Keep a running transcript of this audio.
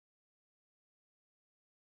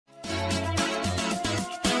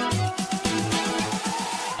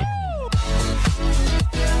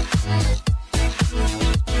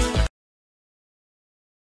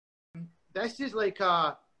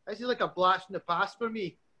a blast from the past for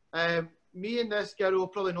me. Me and this girl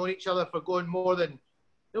have probably known each other for going more than,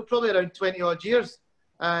 probably around 20 odd years.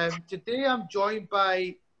 Today I'm joined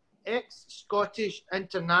by ex-Scottish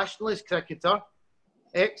internationalist cricketer,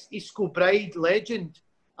 ex-East Kilbride legend.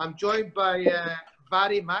 I'm joined by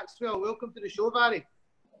Varry Maxwell. Welcome to the show, Varry.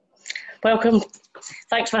 Welcome.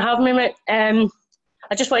 Thanks for having me, mate.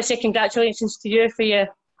 I just want to say congratulations to you for your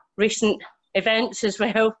recent events as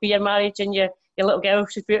well, for your marriage and your little girl.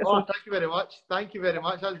 She's beautiful. Oh, thank you very much. Thank you very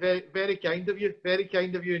much. That's very, very kind of you. Very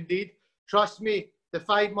kind of you indeed. Trust me, the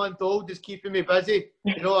 5-month-old is keeping me busy.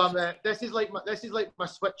 This is like my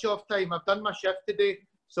switch off time. I've done my shift today,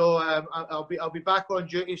 so I'll be back on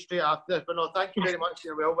duty straight after. But no, thank you very much for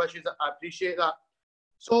your well wishes. I appreciate that.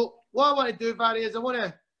 So what I want to do, Varry, is I want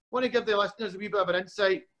to give the listeners a wee bit of an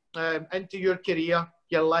insight into your career,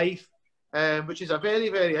 your life, which is a very,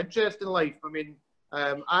 very interesting life. I mean,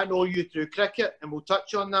 I know you through cricket, and we'll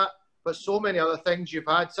touch on that, but so many other things you've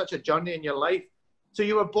had, such a journey in your life. So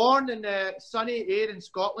you were born in sunny Ayr in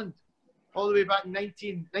Scotland, all the way back in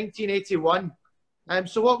 1981.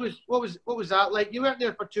 So what was that like? You weren't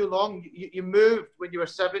there for too long. You moved when you were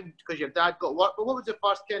 7 because your dad got work. But what was the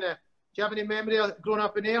first kind of? Do you have any memory of growing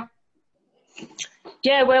up in Ayr?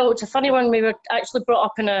 Yeah, well, it's a funny one. We were actually brought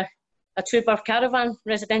up in a 2-berth caravan,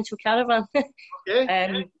 residential caravan.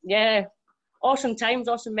 Okay. Yeah, awesome times,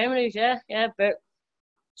 awesome memories. Yeah. But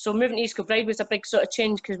so moving to East Kilbride was a big sort of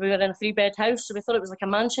change because we were in a 3-bed house, so we thought it was like a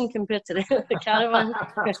mansion compared to the caravan.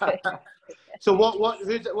 So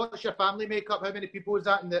what's your family makeup? How many people was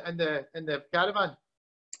that in the caravan?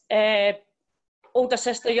 Older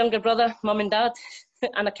sister, younger brother, mum and dad,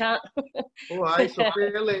 and a cat. Oh, aye, so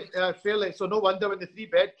fairly. So no wonder when the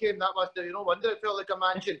 3-bed came, that must have, no wonder it felt like a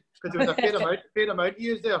mansion because there was a fair amount of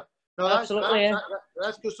use there. No, absolutely.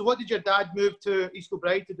 That's good. So what did your dad move to East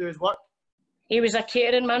Kilbride to do his work? He was a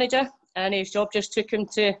catering manager, and his job just took him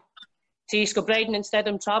to East Kilbride, and instead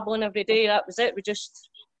of travelling every day, that was it. We just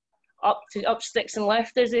up sticks and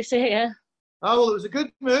left, as they say. Yeah. Oh well, it was a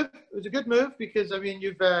good move. It was a good move because I mean,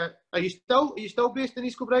 are you still based in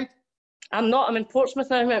East Kilbride? I'm not. I'm in Portsmouth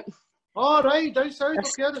now, mate. Oh right, down south.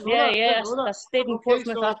 Okay, I didn't know that. I stayed in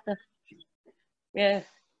Portsmouth after. Yeah.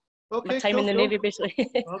 Okay, my time in the Navy, basically.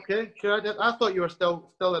 Okay, sure. I thought you were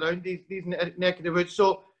still around these neck of the woods.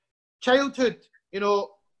 So, childhood,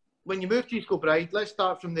 when you moved to East Kilbride, let's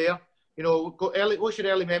start from there. What's your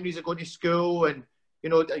early memories of going to school, and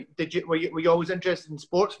were you always interested in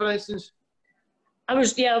sports, for instance? I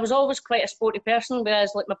was always quite a sporty person,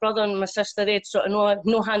 whereas like my brother and my sister, they had sort of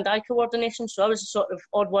no hand-eye coordination, so I was a sort of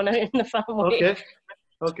odd one out in the family.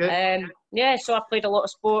 Okay. So I played a lot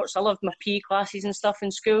of sports. I loved my PE classes and stuff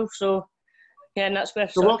in school. So yeah, and that's where.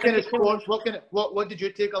 So what kind of sports? What did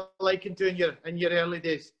you take a liking to in your early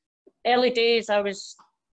days? Early days, I was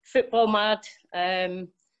football mad.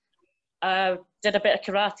 I did a bit of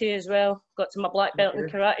karate as well. Got to my black belt in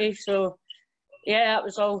karate. So yeah, that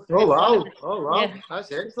was all. Oh wow! Yeah.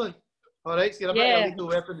 That's excellent. All right, so you're a bit of a lethal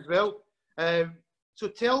weapon as well. So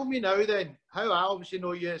tell me now then, how I obviously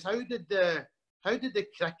know you is how did the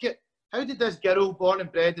cricket? How did this girl born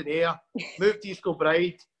and bred in Ayr move to East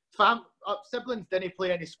Kilbride? Siblings didn't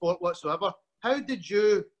play any sport whatsoever. How did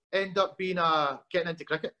you end up getting into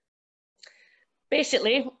cricket?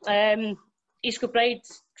 Basically, East Kilbride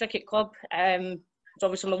Cricket Club was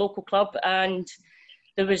obviously my local club, and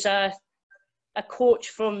there was a coach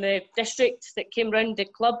from the district that came round the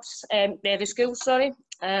clubs, the schools,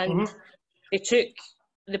 and they took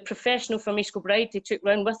the professional from East Kilbride. They took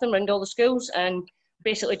round with them round all the schools, and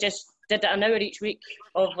basically just did an hour each week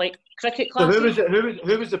of like cricket classes. So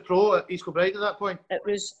who was the pro at East Kilbride at that point? It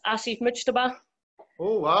was Asif Mujtaba.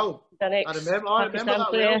 Oh wow! I remember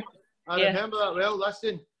that well. I remember that well.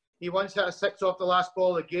 Listen, he once hit a 6 off the last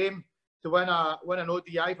ball of the game to win an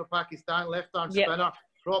ODI for Pakistan. Left-arm spinner,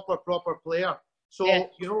 proper player. So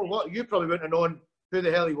you know what? You probably wouldn't have known who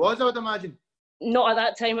the hell he was, I would imagine. Not at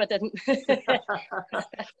that time, I didn't.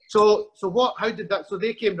 So what? How did that? So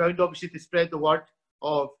they came round obviously to spread the word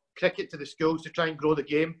of cricket to the schools to try and grow the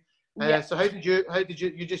game. So how did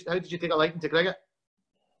you take a liking to cricket?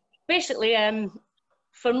 Basically,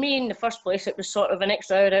 for me in the first place, it was sort of an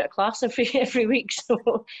extra hour out of class every week. So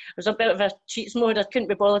it was a bit of a cheats mode. I couldn't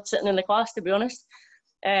be bothered sitting in the class, to be honest.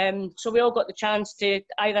 So we all got the chance to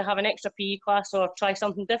either have an extra PE class or try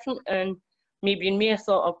something different. And maybe in me, I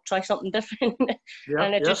thought I'll try something different.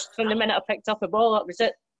 Just from the minute I picked up a ball, that was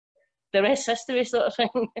it. The rest history, sort of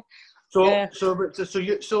thing. So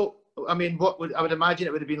I mean, I would imagine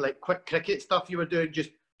it would have been like quick cricket stuff you were doing, just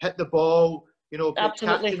hit the ball, Absolutely.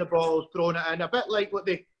 catching the ball, throwing it in, a bit like what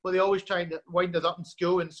they but they always try and wind us up in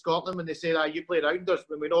school in Scotland when they say that you play rounders,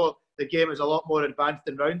 when we know the game is a lot more advanced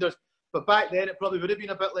than rounders. But back then, it probably would have been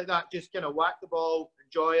a bit like that, just kind of whack the ball,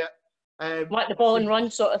 enjoy it. Whack the ball and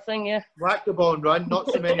run sort of thing, yeah. Whack the ball and run,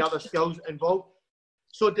 not so many other skills involved.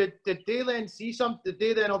 So did they then see something? Did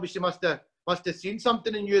they then obviously must have seen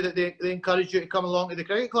something in you that they encouraged you to come along to the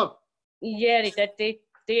cricket club? Yeah, they did.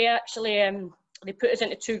 They actually they put us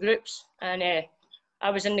into 2 groups, and I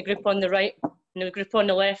was in the group on the right and the group on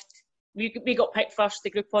the left. We got picked first, the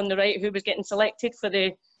group on the right, who was getting selected for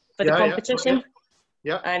the competition. Okay.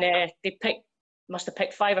 Yeah. And they must have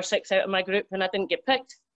picked 5 or 6 out of my group, and I didn't get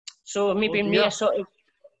picked. So maybe me,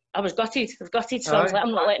 I was gutted. So I was like,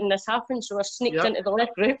 I'm not letting this happen. So I sneaked into the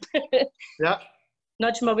left group. Yeah.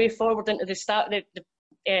 Nudged my way forward into the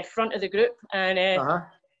front of the group, and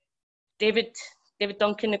David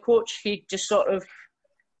Duncan, the coach, he just sort of,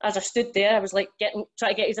 as I stood there, I was like trying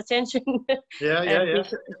to get his attention. Yeah.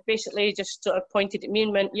 Basically, just sort of pointed at me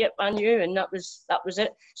and went, "Yep, and you," and that was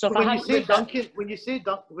it. So when you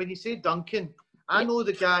say Duncan, I know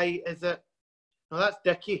the guy. Is it? No, that's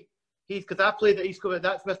Dickie. Because I played at East Coast.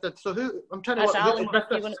 That's Mr. So who? I'm trying to work.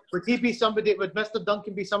 Alan, would he be somebody? Would Mr.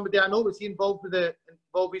 Duncan be somebody I know? Was he involved with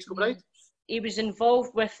East Kilbride? He was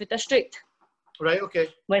involved with the district. Right. Okay.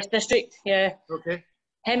 West District. Yeah. Okay.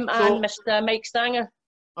 Him and Mr. Mike Stanger.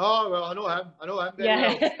 Oh well, I know him.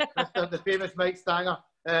 Very well. The famous Mike Stanger.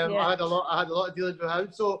 I had a lot of dealings with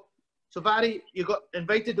him. So Barry, you got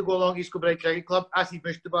invited to go along East Kilbride Cricket Club. Asif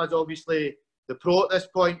Mushtaba is obviously the pro at this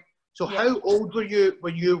point. So how old were you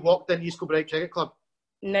when you walked in East Kilbride Cricket Club?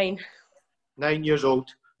 9. 9 years old.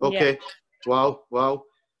 Okay. Yeah. Wow.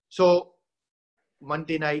 So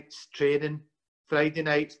Monday nights training, Friday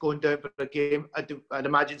nights going down for a game. I'd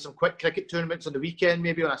imagine some quick cricket tournaments on the weekend,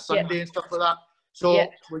 maybe on a Sunday and stuff like that. So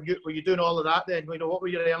were you doing all of that then? You know, what were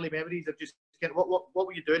your early memories of just what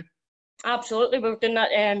were you doing? Absolutely, we were doing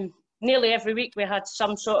that nearly every week. We had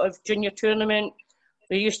some sort of junior tournament.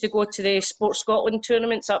 We used to go to the Sports Scotland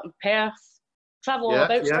tournaments up in Perth. Travel all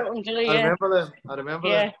about Scotland, really. I remember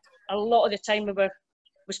them. A lot of the time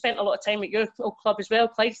we spent a lot of time at your old club as well,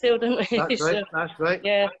 Clydesdale, didn't we? That's right.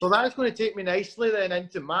 Yeah. Well, that's going to take me nicely then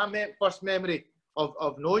into my first memory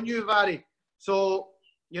of knowing you, Barry. So,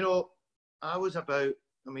 you know, I was about,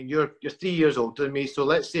 you're 3 years older than me, so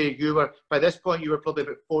let's say by this point you were probably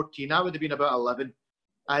about 14. I would have been about 11.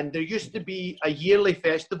 And there used to be a yearly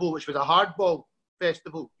festival, which was a hardball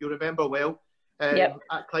festival, you remember well,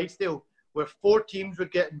 at Clydesdale, where 4 teams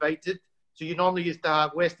would get invited. So you normally used to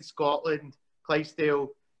have West of Scotland, Clydesdale,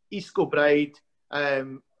 East Kilbride,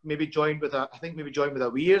 maybe joined with a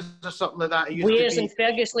Weirs or something like that. Weirs and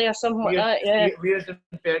Fergusley or something like that, yeah. Weirs and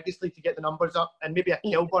Fergusley to get the numbers up, and maybe a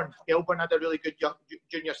Kilburn. Kilburn had a really good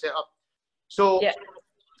junior setup. So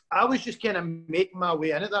I was just kind of making my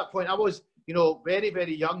way in at that point. I was, very,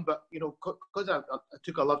 very young, but, because I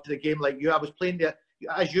took a love to the game like you, I was playing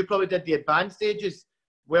as you probably did, the advanced stages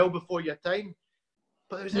well before your time.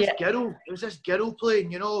 But there was this girl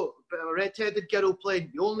playing, a red-headed girl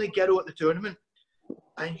playing, the only girl at the tournament.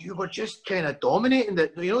 And you were just kind of dominating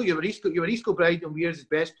that. You were East Kilbride and Weirs'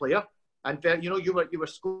 best player. And, you were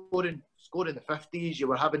scoring the 50s. You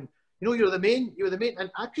were having, you were the main.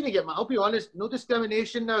 And I couldn't I'll be honest, no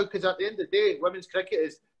discrimination now, because at the end of the day, women's cricket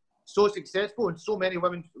is so successful and so many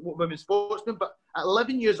women sportsmen. But at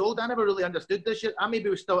 11 years old, I never really understood this shit. I maybe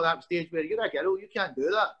was still at that stage where you're a girl, you can't do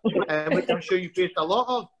that, which I'm sure you faced a lot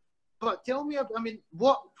of. But tell me,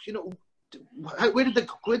 what, where did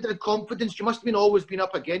the confidence? You must have always been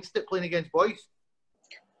up against it, playing against boys.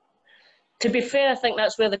 To be fair, I think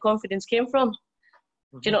that's where the confidence came from.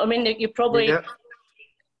 Do you know what I mean? You probably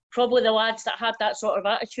the lads that had that sort of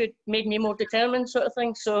attitude made me more determined, sort of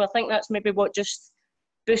thing. So I think that's maybe what just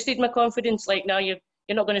boosted my confidence. Like, now you're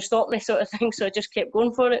not going to stop me, sort of thing. So I just kept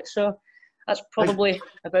going for it. So that's probably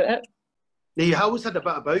about it. Yeah, you always had a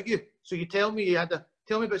bit about you. So you tell me about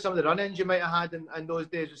some of the run-ins you might have had in those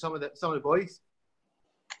days with some of the boys.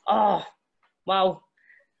 Oh, wow.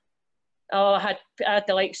 Oh, I had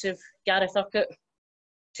the likes of Gareth Urquhart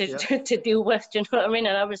to deal with. Do you know what I mean?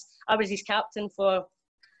 And I was his captain for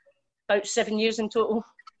about 7 years in total.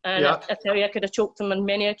 And I tell you, I could have choked him on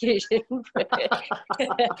many occasions. But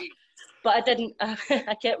I didn't.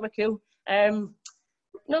 I kept my cool. I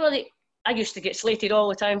used to get slated all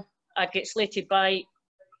the time. I'd get slated by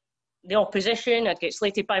the opposition. I'd get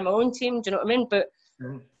slated by my own team. Do you know what I mean? But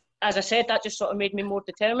as I said, that just sort of made me more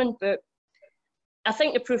determined. But I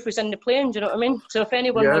think the proof was in the playing. Do you know what I mean? So if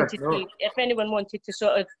anyone wanted to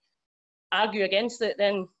sort of argue against it,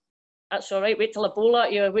 then that's all right. Wait till I bowl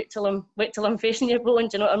at you. Wait till I'm facing you bowling.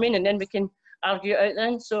 Do you know what I mean? And then we can argue it out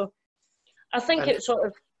then. So I think it sort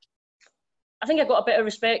of I think I got a bit of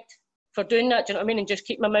respect for doing that. Do you know what I mean? And just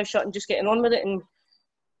keep my mouth shut and just getting on with it. And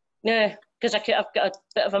yeah, because I've got a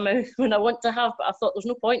bit of a mouth when I want to have, but I thought there's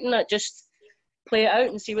no point in that. Just play it out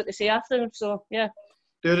and see what they say after. So yeah.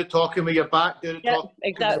 Do the talking with your back. Do the talking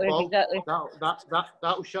exactly, with the ball. Exactly.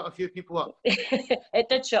 That'll shut a few people up. It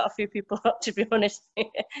did shut a few people up, to be honest.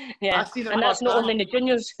 Yeah, and that's not only in the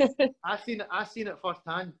juniors. I seen it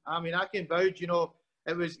firsthand. I mean, I can vouch. You know,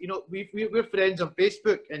 it was. You know, we're friends on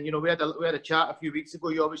Facebook, and you know, we had a chat a few weeks ago.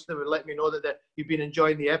 You obviously would let me know that you've been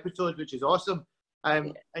enjoying the episodes, which is awesome.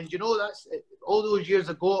 And you know, that's all those years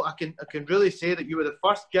ago. I can really say that you were the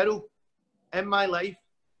first girl in my life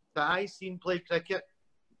that I seen play cricket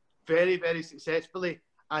very, very successfully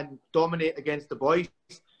and dominate against the boys.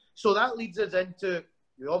 So that leads us into,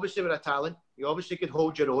 you obviously were a talent. You obviously could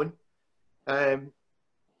hold your own.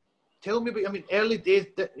 Tell me about, I mean, early days,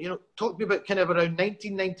 you know, talk to me about kind of around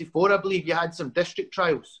 1994, I believe you had some district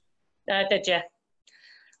trials. I did, yeah.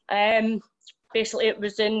 Basically, it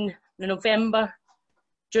was in November,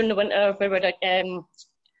 during the winter, we were, I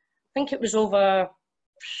think it was over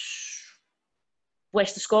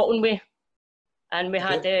west of Scotland way. And we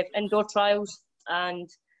had indoor trials, and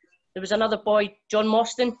there was another boy, John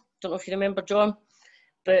Mostyn. Don't know if you remember John,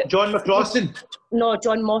 but John McCrossan. No,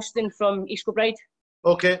 John Mostyn from East Kilbride.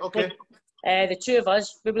 Okay. The two of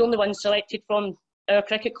us, we were the only ones selected from our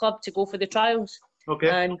cricket club to go for the trials. Okay.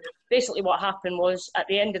 And basically, what happened was at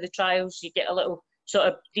the end of the trials, you get a little sort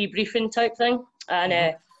of debriefing type thing,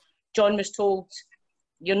 and John was told,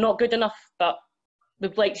 "You're not good enough, but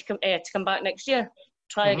we'd like to come back next year.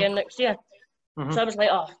 Try again next year." So I was like,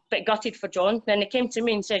 a bit gutted for John. Then he came to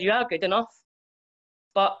me and said, "You are good enough,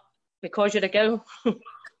 but because you're a girl,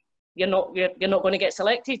 you're not going to get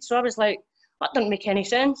selected." So I was like, that doesn't make any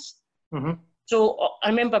sense. So I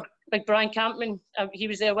remember Big Brian Campman, he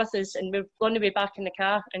was there with us, and we were going to be back in the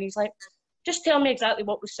car, and he's like, "Just tell me exactly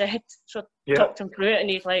what was said." So I talked him through it, and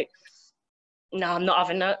he's like, "No, I'm not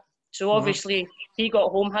having that." So obviously he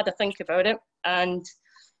got home, had a think about it, and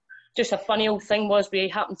just a funny old thing was we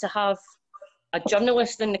happened to have a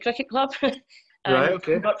journalist in the cricket club and worked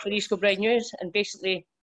for the East Kilbride News, and basically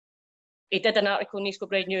he did an article in the East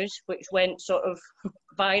Kilbride News which went sort of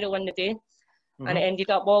viral in the day, and it ended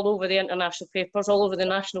up all over the international papers, all over the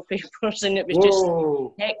national papers, and it was just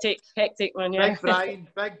hectic, man. Yeah.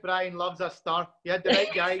 Big Brian loves a star. You had the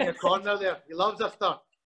right guy in your corner there. He loves a star.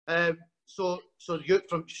 So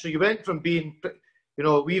you went from being, you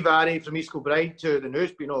know, wee Varry from East Kilbride to the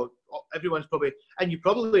News. You know, everyone's probably, and you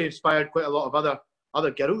probably inspired quite a lot of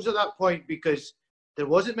other girls at that point, because there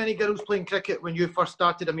wasn't many girls playing cricket when you first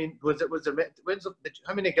started. I mean,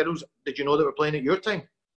 how many girls did you know that were playing at your time?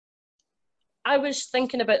 I was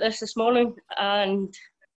thinking about this morning, and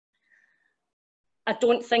I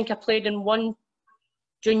don't think I played in one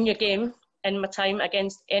junior game in my time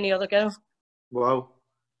against any other girl. Wow.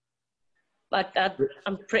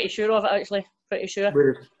 I'm pretty sure of it, actually. Pretty sure.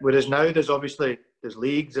 Whereas now there's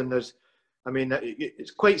leagues, and I mean,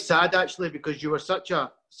 it's quite sad actually, because you were such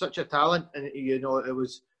a talent, and you know, it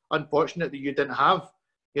was unfortunate that you didn't have,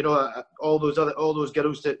 you know, all those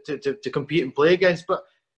girls to compete and play against. But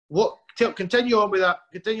continue on with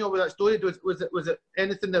that story. Was it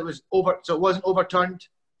anything that was over? So it wasn't overturned,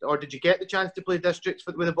 or did you get the chance to play districts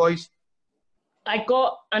with the boys? I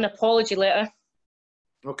got an apology letter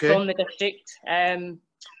from the district, and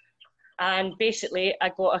basically I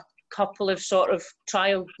got a couple of sort of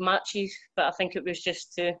trial matches, but I think it was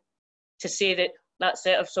just to say that that's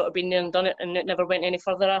it. I've sort of been there and done it, and it never went any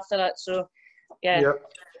further after that. So yeah.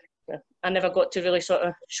 I never got to really sort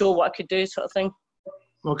of show what I could do, sort of thing.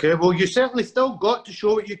 Okay, well, you certainly still got to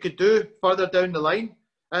show what you could do further down the line.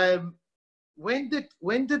 When did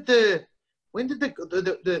the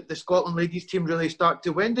Scotland ladies team really start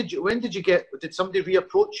to? Did somebody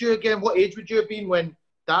reapproach you again? What age would you have been when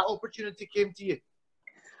that opportunity came to you?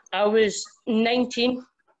 I was 19.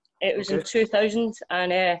 It was in 2000,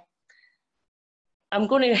 and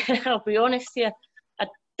I'll be honest here, I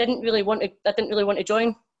didn't really want to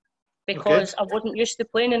join, because I wasn't used to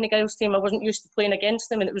playing in the girls' team. I wasn't used to playing against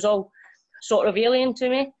them, and it was all sort of alien to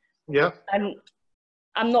me. Yeah. And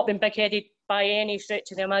I'm not being big-headed by any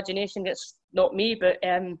stretch of the imagination. That's not me, but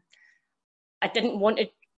I didn't want to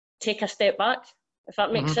take a step back, if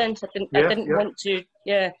that makes sense. I didn't want to,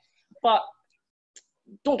 But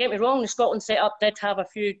don't get me wrong, the Scotland setup did have a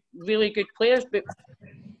few really good players, but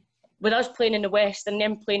with us playing in the West and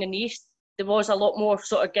them playing in the East, there was a lot more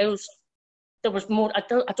sort of girls. There was more, I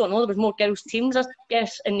don't know, there was more girls teams, I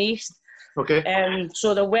guess, in the East.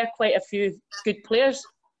 So there were quite a few good players.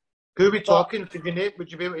 Who are we talking?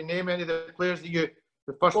 Would you be able to name any of the players that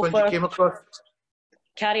the first ones you came across?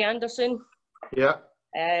 Carrie Anderson, Yeah.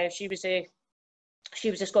 She was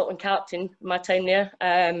a Scotland captain my time there.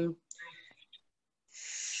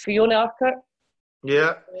 Fiona Urquhart.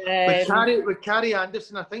 Yeah. With Carrie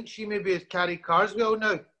Anderson, I think she maybe is Carrie Carswell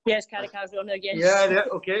now. Yes, Carrie Carswell now, yes. Yeah,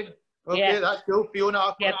 okay. Okay, yeah. That's cool. Fiona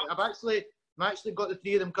Urquhart. Yeah. I've actually got the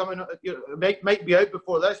three of them coming. Might be out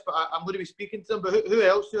before this, but I'm going to be speaking to them. But who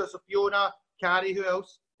else? So Fiona, Carrie, who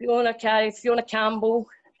else? Fiona, Carrie, Fiona Campbell.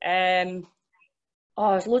 There's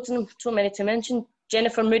loads of them, so many to mention.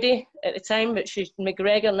 Jennifer Moody at the time, but she's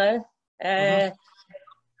McGregor now. There's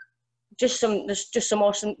just some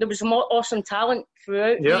awesome. There was some awesome talent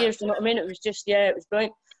throughout the years. You know what I mean? It was just it was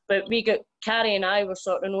brilliant. But we got Carrie and I were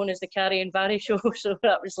sort of known as the Carrie and Barry show, so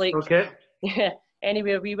that was like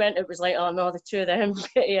anywhere we went, it was like, oh no, the two of them.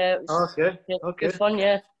 Yeah, it was good fun.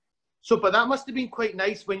 Yeah. So, but that must have been quite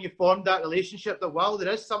nice when you formed that relationship. That while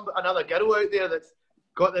there is another girl out there that's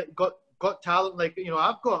got talent like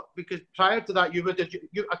I've got, because prior to that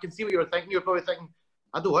I can see what you were thinking. You were probably thinking,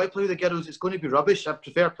 I don't want to play with the girls. It's going to be rubbish. I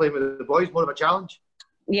prefer playing with the boys. More of a challenge.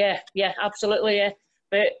 Yeah, absolutely. Yeah,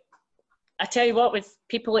 but I tell you what, with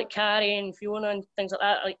people like Carrie and Fiona and things like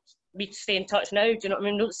that, like we stay in touch now. Do you know what I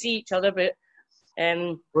mean? We don't see each other, but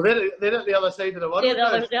well, they're at the other side of the world. They're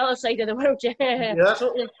the other side of the world. Yeah.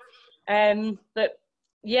 Totally. But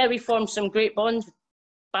yeah, we formed some great bonds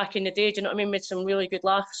back in the day. Do you know what I mean? Made some really good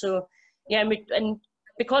laughs. So yeah, and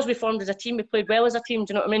because we formed as a team, we played well as a team.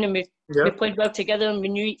 Do you know what I mean? And we played well together, and we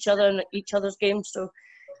knew each other and each other's games. So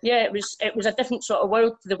yeah, it was a different sort of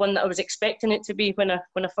world to the one that I was expecting it to be when I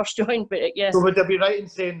first joined. But yeah. So would I be right in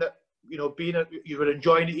saying that you were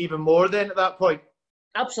enjoying it even more then at that point?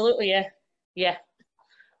 Absolutely, yeah.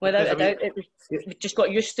 Without a doubt, we just got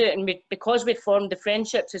used to it, and because we formed the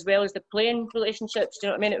friendships as well as the playing relationships. Do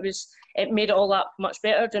you know what I mean? It made it all that much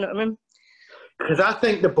better. Do you know what I mean? Because I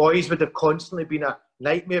think the boys would have constantly been a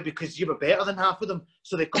nightmare because you were better than half of them,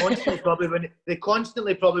 so they constantly probably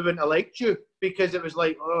wouldn't have liked you because it was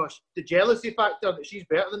like, oh, the jealousy factor that she's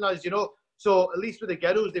better than us, So at least with the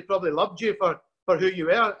girls, they probably loved you for who you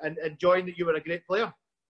were and enjoying that you were a great player.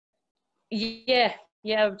 Yeah,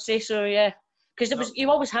 I would say so. Yeah. Because you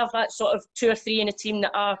always have that sort of 2 or 3 in a team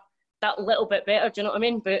that are that little bit better. Do you know what I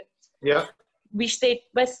mean? But we stayed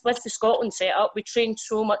with the Scotland setup. We trained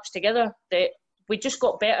so much together that we just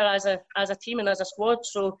got better as a team and as a squad.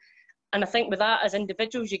 So, and I think with that as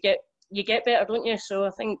individuals, you get better, don't you? So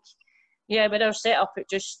I think with our setup,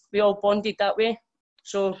 we all bonded that way.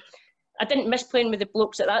 So I didn't miss playing with the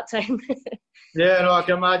blokes at that time. Yeah, no, I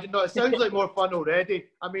can imagine. No, it sounds like more fun already.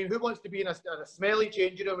 I mean, who wants to be in a smelly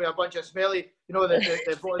changing room with a bunch of smelly,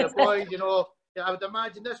 the boys, Yeah, I would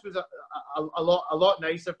imagine this was a lot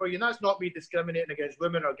nicer for you. And that's not me discriminating against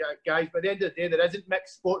women or guys, but at the end of the day, there isn't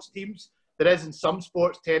mixed sports teams. There is in some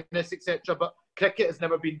sports, tennis, etc. But cricket has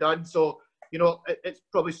never been done. So, it's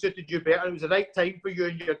probably suited you better. It was the right time for you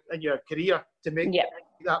in your career to make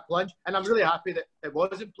that plunge. And I'm really happy that it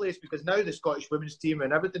was in place because now the Scottish women's team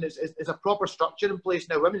and everything is a proper structure in place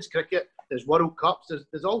now. Women's cricket, there's World Cups,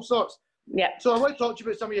 there's all sorts. Yeah. So I want to talk to you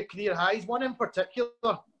about some of your career highs. One in particular,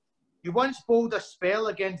 you once bowled a spell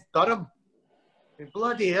against Durham. I mean,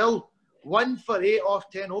 bloody hell. 1 for 8 off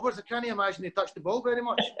 10 overs. I can't imagine they touched the ball very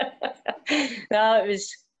much. No, it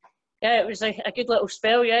was a good little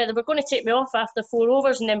spell, yeah. They were going to take me off after 4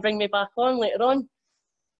 overs and then bring me back on later on.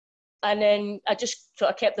 And then I just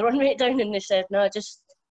sort of kept the run rate down and they said, no, just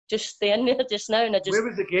stay in there just now. And Where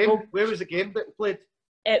was the game? Where was the game played?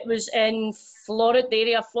 It was in Florida, the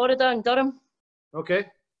area of Florida in Durham. Okay.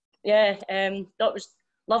 Yeah, that was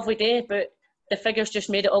a lovely day, but the figures just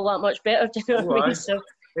made it all that much better, do you know what I mean? So,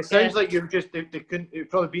 it sounds like you've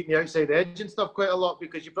probably beaten the outside edge and stuff quite a lot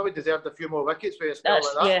because you probably deserved a few more wickets for a spell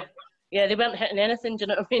like that. Yeah, they weren't hitting anything. Do you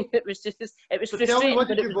know what I mean? It was frustrating. Tell me, what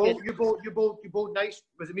did you bowl? You bowled nice.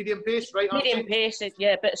 Was it medium pace, right? Medium pace,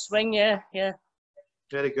 yeah, a bit of swing, yeah.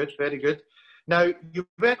 Very good, very good. Now you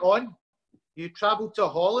went on. You travelled to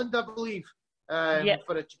Holland, I believe,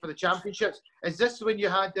 for the championships. Is this when you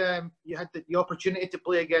had the opportunity to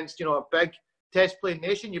play against a big test playing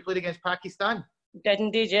nation? You played against Pakistan. Did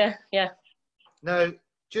indeed, yeah. Now,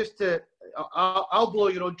 I'll blow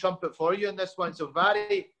your own trumpet for you in this one. So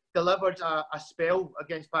Vari delivered a spell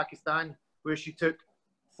against Pakistan where she took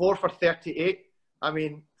 4 for 38. I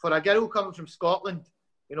mean, for a girl coming from Scotland,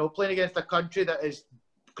 playing against a country that is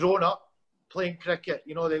grown up playing cricket,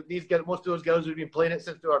 most of those girls have been playing it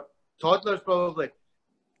since they were toddlers probably.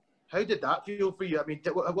 How did that feel for you? I mean,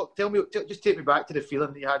 tell me, just take me back to the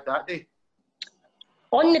feeling that you had that day.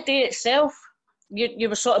 On the day itself, you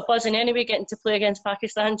were sort of buzzing anyway, getting to play against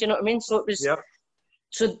Pakistan. Do you know what I mean? So it was. Yep.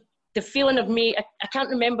 So the feeling of me, I can't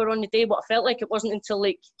remember on the day what I felt like. It wasn't until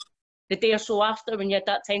like the day or so after, when you had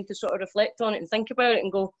that time to sort of reflect on it and think about it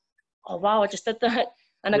and go, oh wow, I just did that.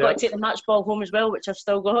 And I got to take the match ball home as well, which I've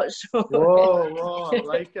still got. So. Whoa, I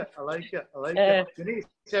like it. You need to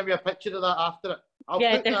send me a picture of that after it. I'll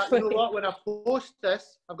put definitely. that, you know what, when I post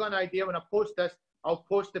this, I've got an idea, when I post this, I'll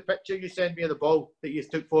post the picture you send me of the ball that you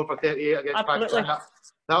took 4 for 38 against Pakistan.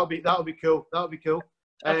 That'll be cool.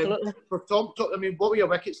 Absolutely. For Tom, I mean, what were your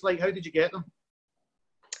wickets like? How did you get them?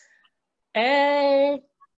 There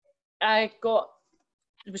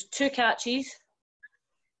was 2 catches,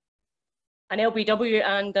 an LBW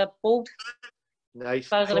and a bowled. Nice. As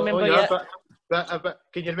far as I remember, But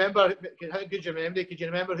can you remember, how good you remember? Could you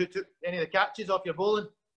remember who took any of the catches off your bowling?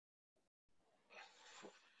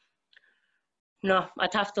 No,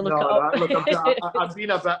 I'd have to look it up. Look, I'm being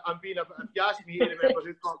a bit. If you ask me to remember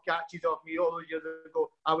who caught catches off me all those years ago,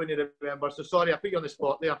 I wouldn't remember. So sorry, I put you on the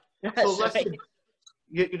spot there. So listen,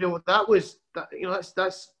 you know that's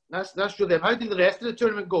really. How did the rest of the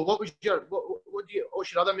tournament go? What's your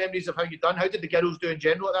other memories of how you done? How did the girls do in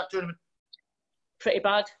general at that tournament? Pretty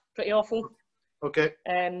bad, pretty awful. Okay.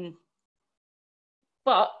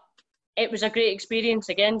 But it was a great experience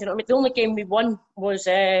again. Do you know what I mean? The only game we won was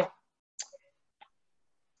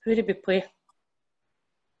who did we play?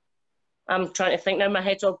 I'm trying to think now. My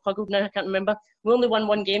head's all puggled now. I can't remember. We only won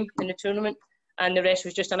 1 game in the tournament, and the rest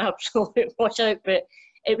was just an absolute washout. But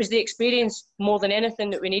it was the experience more than anything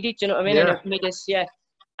that we needed. Do you know what I mean? Yeah. And it made us,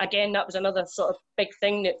 again, that was another sort of big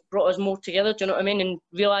thing that brought us more together. Do you know what I mean? And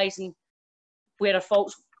realising where our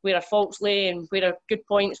faults lay and where our good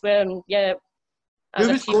points were. And who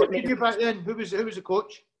was coaching you back then? Who was the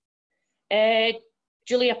coach?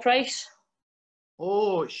 Julia Price.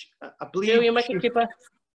 Oh, I believe. Brilliant wicketkeeper.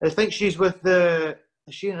 I think she's with is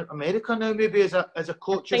she in America now? Maybe as a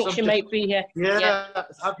coach. I think she might be here. Yeah.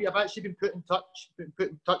 I've actually been put in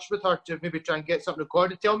touch with her to maybe try and get something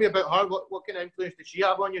recorded. Tell me about her. What kind of influence did she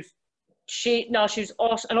have on you? She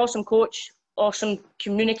was an awesome coach, awesome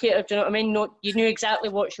communicator. Do you know what I mean? You knew exactly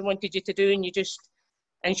what she wanted you to do,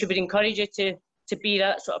 and she would encourage you to be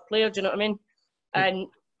that sort of player. Do you know what I mean? And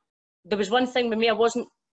there was one thing with me.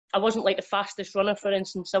 I wasn't like the fastest runner, for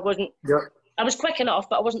instance. I wasn't. Yeah. I was quick enough,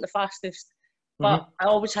 but I wasn't the fastest. But I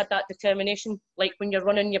always had that determination. Like when you're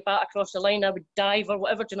running your bat across the line, I would dive or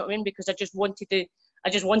whatever. Do you know what I mean? Because I just wanted it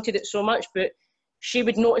so much. But she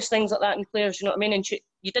would notice things like that in players. You know what I mean? And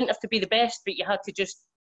you didn't have to be the best, but you had to just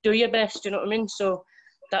do your best. You know what I mean? So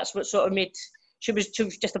that's what sort of made. She was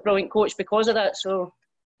just a brilliant coach because of that. So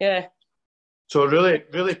yeah. So really,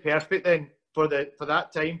 really perfect then for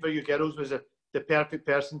that time for you girls was the perfect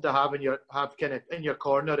person to have kind of in your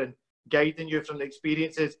corner and guiding you from the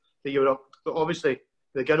experiences that you were obviously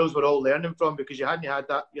the girls were all learning from, because you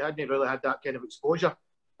hadn't really had that kind of exposure.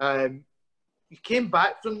 You came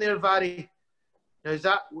back from there, Vary. Now is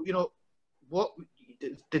that, you know, what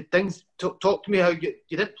did things talk to me how you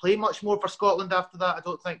didn't play much more for Scotland after that? I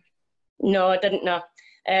don't think. No, I didn't. No.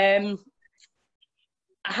 I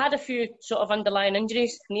had a few sort of underlying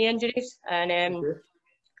injuries, knee injuries, and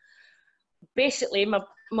basically my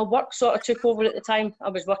work sort of took over at the time. I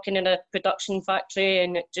was working in a production factory,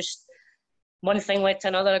 and it just one thing led to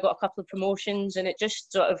another. I got a couple of promotions, and it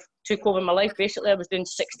just sort of took over my life. Basically, I was doing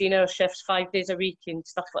 16-hour shifts 5 days a week and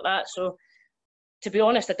stuff like that. So, to be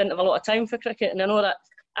honest, I didn't have a lot of time for cricket, and I know that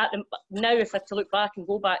now, if I had to look back and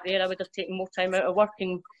go back there, I would have taken more time out of work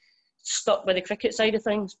and stuck with the cricket side of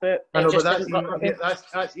things. But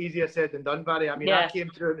that's easier said than done, Barry. I mean, I came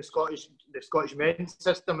through in the Scottish men's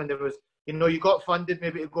system, and there was, you know, you got funded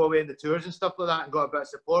maybe to go away in the tours and stuff like that, and got a bit of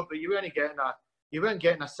support, but you weren't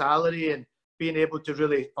getting a salary and being able to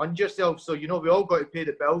really fund yourself. So, you know, we all got to pay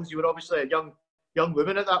the bills. You were obviously a young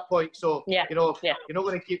woman at that point, so you're not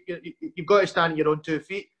going to you've got to stand on your own 2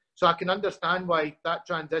 feet. So I can understand why that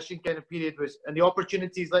transition kind of period was, and the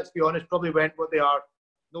opportunities, let's be honest, probably went what they are,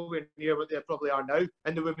 nowhere near what they probably are now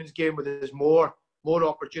in the women's game, where there's more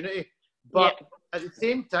opportunity. But at the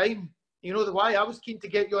same time, you know, why I was keen to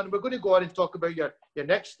get you on, we're going to go on and talk about your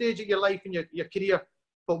next stage of your life and your career.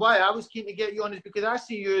 But why I was keen to get you on is because I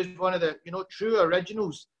see you as one of the, you know, true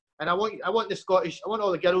originals. And I want all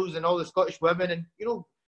the girls and all the Scottish women and, you know,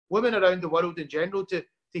 women around the world in general to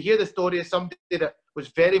hear the story of somebody that was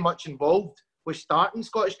very much involved with starting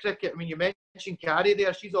Scottish cricket. I mean, you mentioned Carrie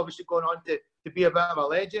there. She's obviously gone on to be a bit of a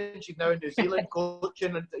legend. She's now in New Zealand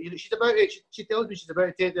coaching, and you know, she's about it. She tells me she's about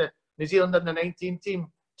to take the New Zealand under 19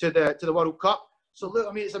 team to the World Cup. So look,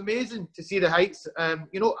 I mean, it's amazing to see the heights.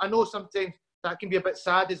 You know, I know sometimes that can be a bit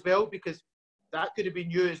sad as well, because that could have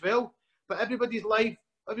been you as well. But everybody's life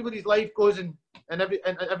goes in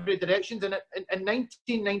every direction. And in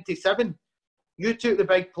 1997, you took the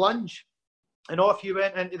big plunge, and off you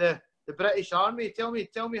went into the the British Army. Tell me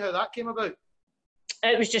how that came about.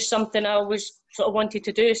 It was just something I always sort of wanted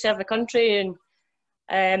to do, serve the country,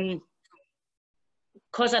 and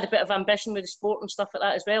because I had a bit of ambition with the sport and stuff like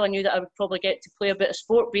that as well, I knew that I would probably get to play a bit of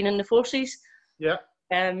sport being in the forces. Yeah.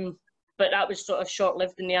 But that was sort of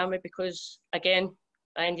short-lived in the army because, again,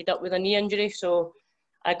 I ended up with a knee injury, so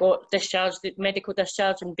I got discharged, medical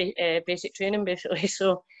discharge and basic training, basically.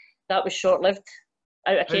 So that was short-lived.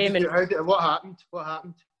 Out I came. What happened?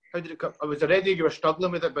 How did it come? I was already, you were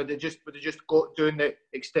struggling with it, but they just got doing the.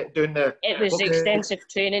 It was extensive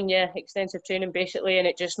training, yeah, extensive training basically, and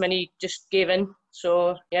it just my knee just gave in.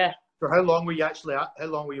 So yeah. So how long were you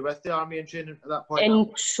with the army and training at that point?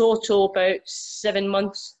 In total, about 7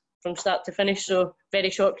 months from start to finish. So very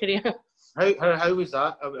short career. How was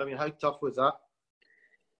that? I mean, how tough was that?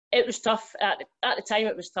 It was tough at the time.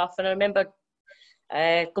 It was tough, and I remember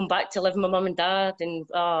going back to live with my mum and dad, and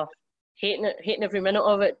hating every minute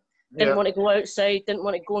of it. Didn't want to go outside. Didn't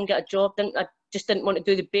want to go and get a job. I just didn't want to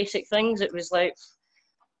do the basic things. It was like,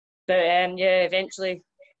 but eventually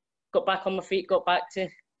got back on my feet. Got back to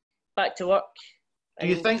work. Do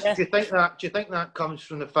you think that comes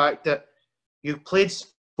from the fact that you played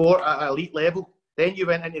sport at an elite level, then you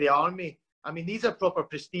went into the army? I mean, these are proper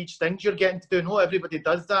prestige things you're getting to do. Not everybody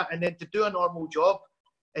does that, and then to do a normal job,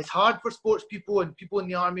 it's hard for sports people and people in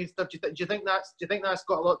the army and stuff. Do you think that's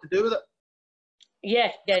got a lot to do with it?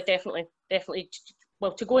 Yeah, definitely.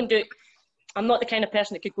 Well, to go and do it, I'm not the kind of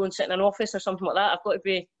person that could go and sit in an office or something like that. I've got to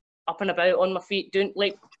be up and about on my feet, doing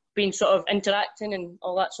like being sort of interacting and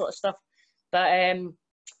all that sort of stuff. But I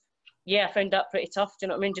found that pretty tough. Do you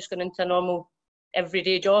know what I mean? Just going into a normal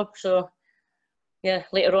everyday job. So yeah,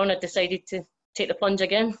 later on I decided to take the plunge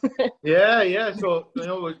again. Yeah. So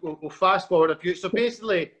we'll fast forward a few. So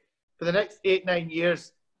basically, for the next 8-9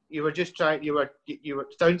 years, you were just trying. You were.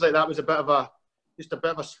 Sounds like that was a bit of a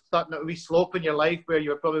starting a wee slope in your life where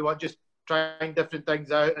you were probably just trying different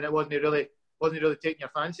things out, and it wasn't really taking your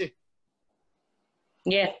fancy.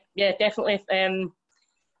 Yeah, definitely.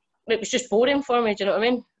 It was just boring for me. Do you know what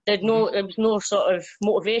I mean? There was no sort of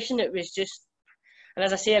motivation. It was just. And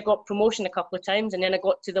as I say, I got promotion a couple of times, and then I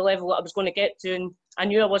got to the level that I was going to get to, and I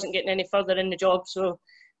knew I wasn't getting any further in the job. So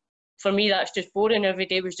for me, that's just boring. Every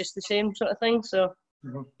day was just the same sort of thing. So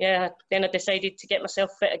then I decided to get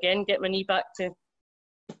myself fit again, get my knee back to,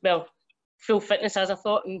 full fitness as I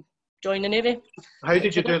thought, and join the Navy. How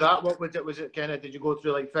did you do that? What was it? Was it kind of, did you go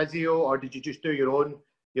through like physio, or did you just do your own?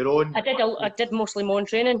 I did mostly my own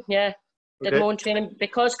training. Yeah, did my own training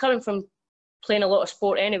because coming from playing a lot of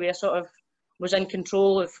sport anyway, I sort of was in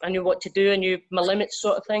control of, I knew what to do, I knew my limits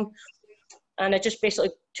sort of thing. And I just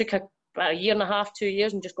basically took about a year and a half, 2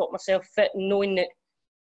 years, and just got myself fit and knowing that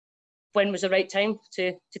when was the right time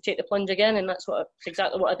to take the plunge again. And that's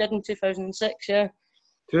exactly what I did in 2006, yeah.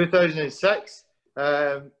 2006,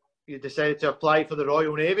 you decided to apply for the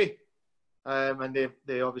Royal Navy, and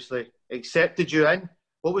they obviously accepted you in.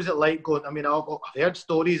 What was it like going, I mean, I've heard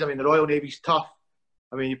stories, I mean, the Royal Navy's tough.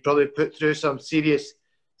 I mean, you probably put through some serious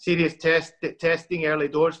testing early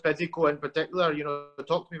doors, physical in particular.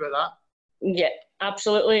 Talk to me about that. Yeah,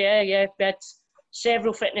 absolutely. Yeah. We had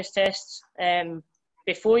several fitness tests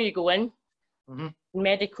before you go in,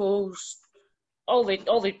 medicals, all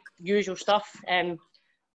the usual stuff.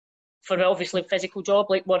 For obviously physical job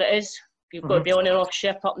like what it is, you've got to be on and off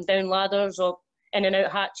ship, up and down ladders, or in and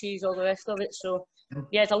out hatches, all the rest of it. So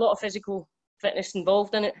yeah, there's a lot of physical fitness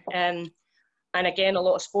involved in it. And again, a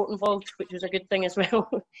lot of sport involved, which was a good thing as well.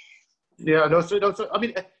 Yeah, no. So I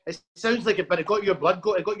mean, it sounds like it, but it got your blood,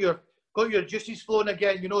 it got your juices flowing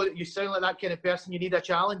again. You sound like that kind of person. You need a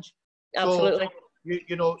challenge. Absolutely.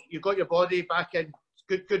 So, you got your body back in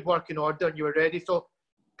good working order, and you were ready. So,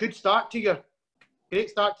 great start to your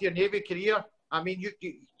Navy career. I mean,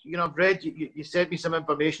 I've read you sent me some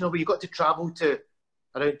information over. You got to travel to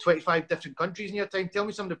around 25 different countries in your time. Tell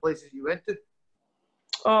me some of the places you went to.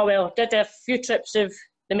 Oh, well, did a few trips of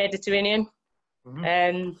the Mediterranean.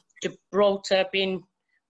 Gibraltar being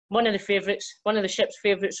one of the favourites, one of the ship's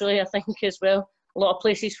favourites, really, I think, as well. A lot of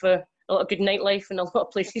places for a lot of good nightlife and a lot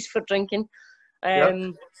of places for drinking.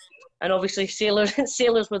 And obviously sailors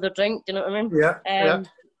with a drink, do you know what I mean? Yeah.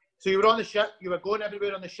 So you were on the ship, you were going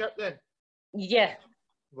everywhere on the ship then? Yeah.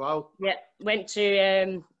 Wow. Yeah, went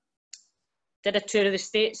to, did a tour of the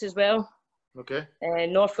States as well. Okay.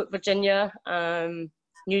 Norfolk, Virginia,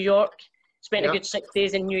 New York. Spent a good 6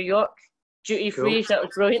 days in New York, duty free. So that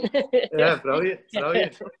was brilliant. Yeah,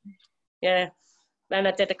 brilliant. Yeah, and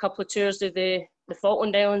I did a couple of tours of the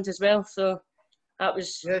Falkland Islands as well. So that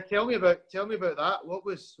was. Yeah, tell me about that. What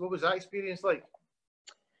was that experience like?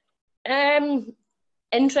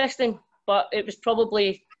 Interesting, but it was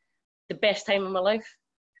probably the best time of my life.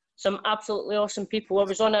 Some absolutely awesome people. I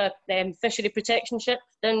was on a fishery protection ship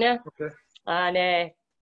down there, and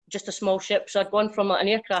just a small ship. So I'd gone from like, an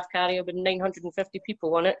aircraft carrier with 950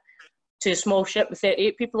 people on it to a small ship with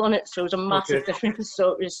 38 people on it. So it was a massive difference.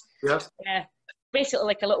 So it was basically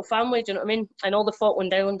like a little family. Do you know what I mean? And all the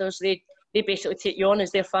Falkland Islanders, they basically take you on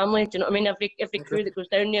as their family. Do you know what I mean? Every crew that goes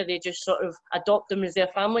down there, they just sort of adopt them as their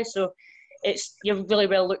family. So you're really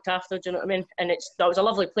well looked after. Do you know what I mean? And that was a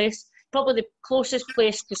lovely place. Probably the closest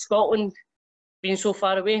place to Scotland, being so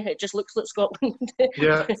far away. It just looks like Scotland.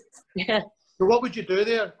 Yeah. Yeah. So what would you do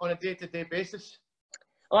there on a day-to-day basis?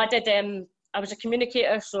 Well, I did. I was a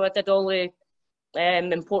communicator, so I did all the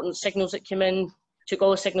important signals that came in. Took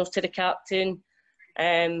all the signals to the captain.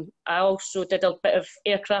 I also did a bit of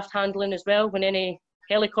aircraft handling as well when any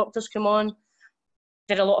helicopters come on.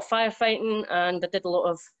 Did a lot of firefighting, and I did a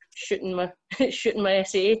lot of shooting my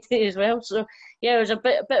SA-80 as well. So yeah, it was a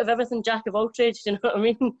bit of everything, jack of all trades. You know what I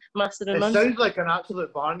mean? Master of none. It sounds like an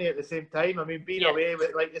absolute Barney at the same time. I mean, being away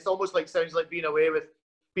with it's almost like sounds like being away with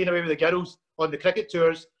the girls on the cricket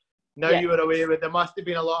tours. Now you were away with. There must have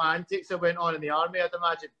been a lot of antics that went on in the army, I'd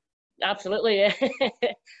imagine. Absolutely, yeah,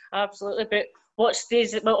 absolutely. But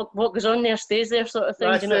what goes on there stays there, sort of thing.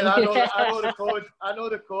 That's you know it. what I mean? I know the code. I know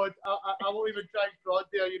the code. I won't even try and fraud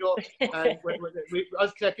there. You know, and we,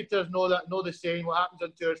 as cricketers know the saying: what happens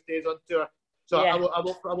on tour stays on tour. So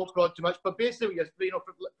I won't fraud too much. But basically, you know,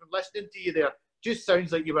 from listening to you there, just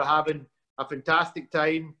sounds like you were having a fantastic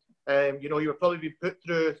time. You know, you were probably being put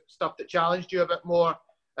through stuff that challenged you a bit more.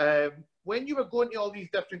 When you were going to all these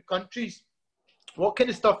different countries, what kind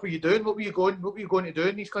of stuff were you doing? What were you going to do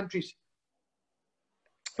in these countries?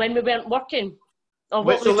 When we weren't working, or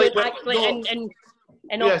what we were doing actually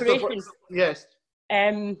in operation. Yes.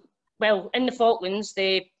 Well, in the Falklands,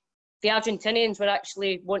 the Argentinians were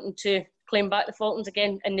actually wanting to claim back the Falklands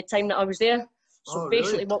again in the time that I was there. So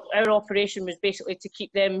basically, what our operation was basically to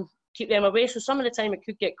keep them away. So some of the time it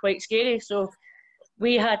could get quite scary. So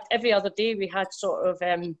we had every other day we had sort of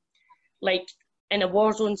like in a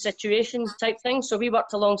war zone situation type thing. So we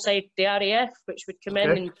worked alongside the RAF, which would come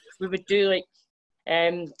in and we would do like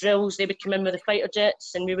drills. They would come in with the fighter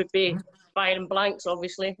jets, and we would be firing blanks,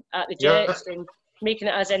 obviously, at the jets and making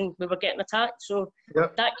it as in we were getting attacked. So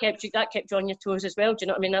that kept you on your toes as well. Do you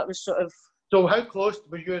know what I mean? That was sort of. So how close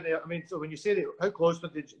were you there? I mean, so when you say that, how close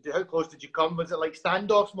did you come? Was it like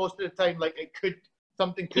standoffs most of the time? Like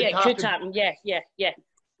something could happen? Yeah, it could happen.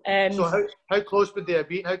 Yeah. So how close would they have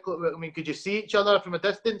been? I mean, could you see each other from a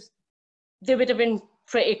distance? They would have been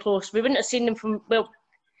pretty close. We wouldn't have seen them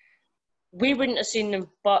we wouldn't have seen them,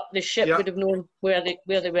 but the ship would have known where they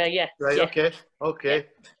were. Yeah. Right. Yeah. Okay.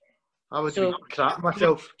 I would be crap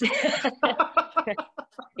myself.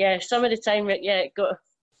 Yeah. Some of the time, it got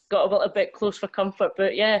a little bit close for comfort,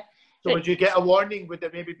 but yeah. So would you get a warning? Would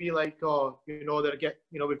it maybe be like, oh, you know,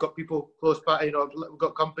 we've got people close by, you know, we've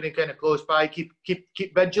got company kind of close by. Keep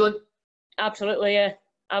vigilant. Absolutely, yeah,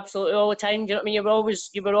 absolutely, all the time. Do you know what I mean? You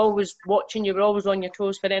were always watching. You were always on your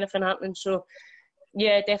toes for anything happening. So,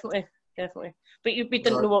 yeah, definitely. But we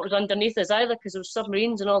didn't know what was underneath us either, because there was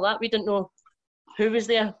submarines and all that. We didn't know who was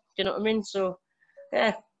there. Do you know what I mean? So,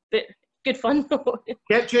 yeah, but good fun.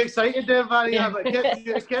 Kept you excited there, Barry. Yeah.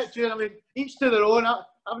 But kept you. I mean, each to their own.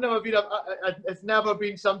 I've never been. It's never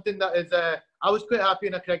been something that is. I was quite happy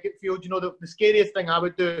in a cricket field. You know, the scariest thing I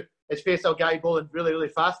would do is face a guy bowling really, really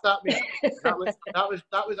fast at me. that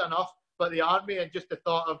was enough. But the army and just the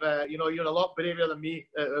thought of, you know, you're a lot braver than me.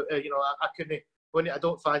 You know, I couldn't. I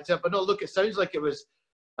don't fancy it. But no, look, it sounds like it was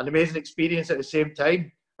an amazing experience at the same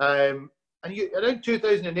time. And you around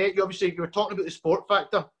 2008, you were talking about the sport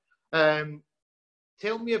factor.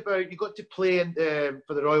 Tell me about, you got to play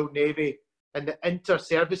for the Royal Navy in the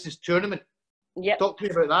inter-services tournament. Yeah. Talk to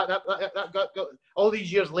me about that. That got all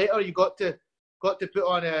these years later, you got to put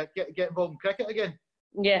on get involved in cricket again.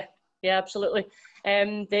 Yeah, absolutely.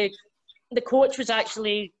 The coach was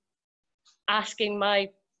actually asking my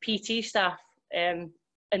PT staff in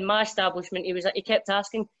my establishment. He kept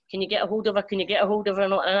asking, "Can you get a hold of her? Can you get a hold of her?"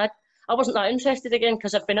 And I wasn't that interested again,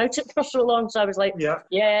 because I've been out it for so long. So I was like, yeah,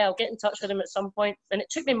 I'll get in touch with him at some point. And it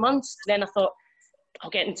took me months. Then I thought, I'll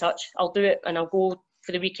get in touch. I'll do it, and I'll go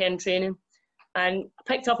for the weekend training. And I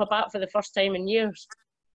picked up a bat for the first time in years.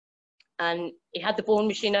 And he had the bowling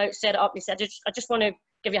machine out, set it up. He said, I just want to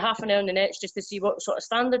give you half an hour in the nets just to see what sort of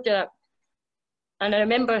standard you're at. And I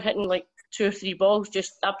remember hitting like 2 or 3 balls,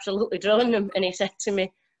 just absolutely drilling them. And he said to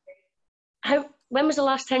me, when was the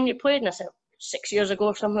last time you played? And I said, 6 years ago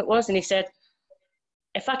or something it was. And he said,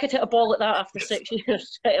 if I could hit a ball like that after 6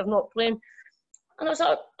 years of not playing, And I was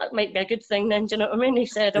like, that might be a good thing then, do you know what I mean? He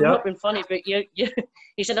said, I'm not being funny, but you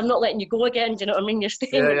he said, I'm not letting you go again, do you know what I mean? You're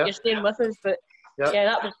staying with us. But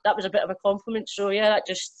yeah, that was a bit of a compliment. So yeah,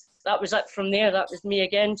 that was it from there. That was me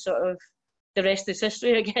again, sort of the rest is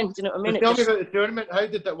history again, do you know what I mean? Tell me about the tournament. How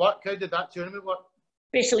did that work? How did that tournament work?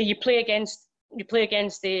 Basically, you play against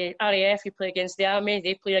the RAF, you play against the Army,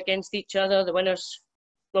 they play against each other. The winners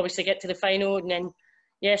obviously get to the final, and then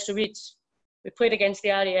so we played against the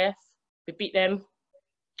RAF, we beat them.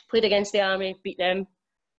 Played against the Army, beat them.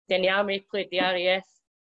 Then the Army played the RAF,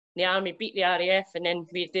 the Army beat the RAF, and then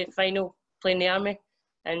we did the final playing the Army,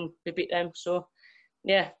 and we beat them. So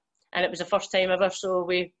yeah, and it was the first time ever. So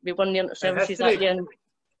we won the inter-services that year. And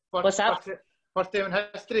what's that? First time in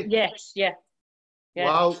history. Yes, yeah.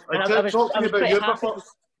 Wow! Talk to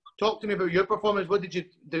me about your performance. What did you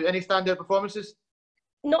do? Any standout performances?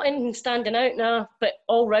 Not anything standing out, no. But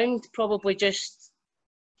all round, probably just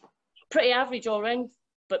pretty average all round.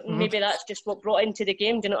 But maybe that's just what brought into the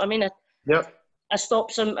game. Do you know what I mean? I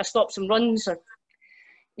stopped some runs.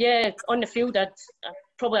 On the field, I'd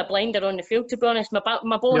probably a blinder on the field, to be honest. My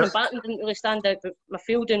bowling and batting didn't really stand out, but my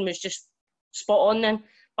fielding was just spot on then.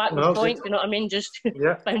 Back with point, you know what I mean? Just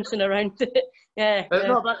bouncing around.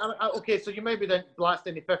 No, but okay, so you maybe didn't blast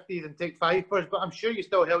any 50s and take 5-fers, but I'm sure you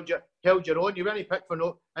still held your own. You were only picked for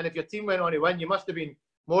no, and if your team went on to win, you must have been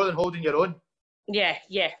more than holding your own. Yeah.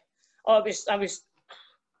 Oh, I was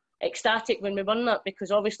ecstatic when we won that,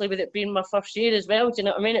 because obviously with it being my first year as well, do you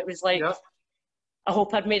know what I mean? It was like, I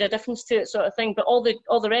hope I'd made a difference to it, sort of thing. But all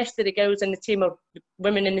the rest of the girls in the team, or the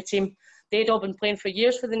women in the team, they'd all been playing for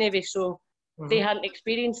years for the Navy, so they hadn't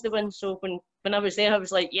experienced the win. So when I was there, I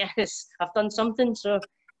was like, yes, I've done something. So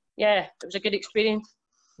yeah, it was a good experience.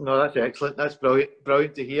 No, that's excellent. That's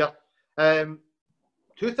brilliant to hear.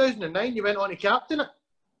 2009, you went on to captain it.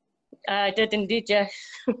 I did indeed, yes.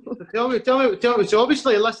 Tell me. So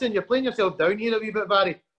obviously, listen, you're playing yourself down here a wee bit,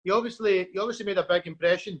 Barry. You obviously made a big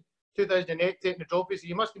impression. 2008, taking the trophy, so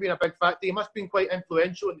you must have been a big factor. You must have been quite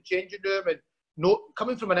influential in the changing room, and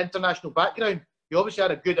coming from an international background, you obviously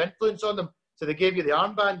had a good influence on them. So they gave you the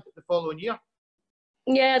armband the following year.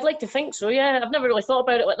 Yeah, I'd like to think so. Yeah, I've never really thought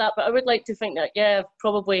about it like that, but I would like to think that. Yeah, I've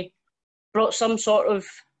probably brought some sort of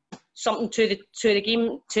something to the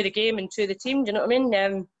game and to the team. Do you know what I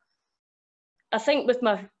mean? I think with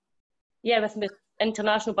my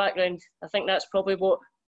international background, I think that's probably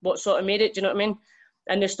what sort of made it. Do you know what I mean?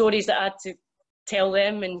 And the stories that I had to tell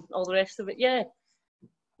them and all the rest of it. Yeah,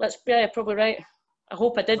 probably right. I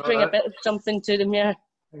hope I did bring a bit of something to them. Yeah.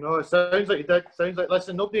 No, it sounds like you did. Sounds like,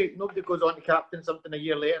 listen, nobody goes on to captain something a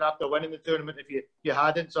year later after winning the tournament if you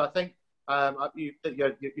hadn't. So I think you've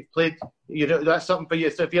played. That's something for you.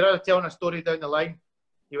 So if you're ever telling a story down the line,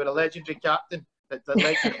 you were a legendary captain that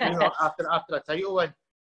led you through after a title win.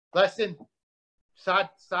 Listen,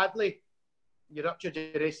 sadly, you ruptured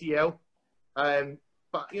your ACL.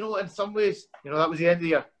 But in some ways, that was the end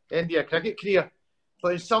of your cricket career.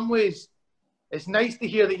 But in some ways, it's nice to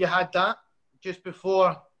hear that you had that just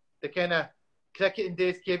before the kind of cricketing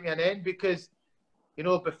days came to an end, because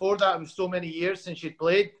before that it was so many years since you'd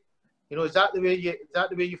played. Is that the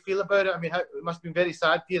way you feel about it? I mean, it must have been very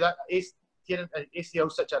sad for you, that ACL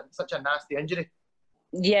is such a nasty injury.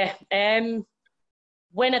 Yeah.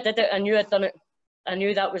 When I did it, I knew I'd done it. I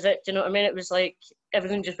knew that was it. Do you know what I mean? It was like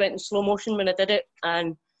everything just went in slow motion when I did it,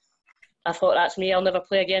 and I thought, that's me, I'll never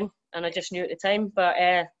play again. And I just knew at the time. But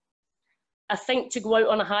I think to go out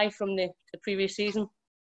on a high from the previous season, do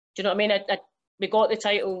you know what I mean? We got the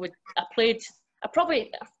title. I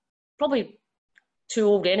probably too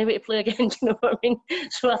old anyway to play again. Do you know what I mean?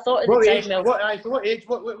 So I thought at the time. What age?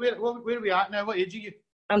 Where are we at now? What age are you?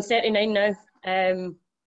 I'm 39 now.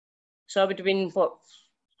 So I would have been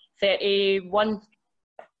 31,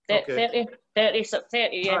 30,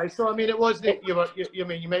 yeah. Right, so I mean, it wasn't you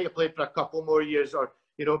might have played for a couple more years, or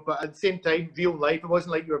but at the same time, real life, it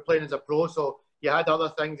wasn't like you were playing as a pro, so you had other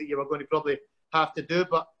things that you were going to probably have to do.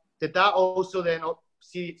 But did that also then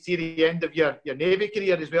see the end of your Navy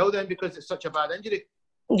career as well then, because it's such a bad injury?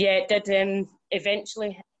 Yeah, it did.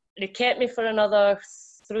 Eventually, they kept me for another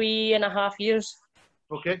 3.5 years.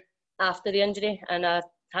 Okay. After the injury, and I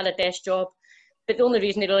had a desk job. But the only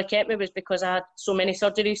reason they really kept me was because I had so many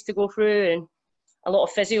surgeries to go through and a lot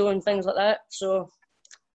of physio and things like that. So,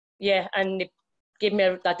 yeah, and they gave me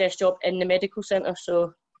a desk job in the medical centre,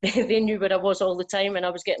 so they knew where I was all the time, and I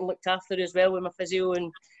was getting looked after as well with my physio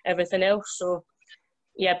and everything else. So,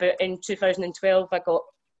 yeah, but in 2012, I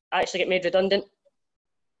actually got made redundant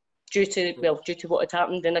due to what had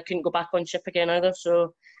happened, and I couldn't go back on ship again either.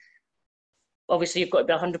 So, obviously, you've got to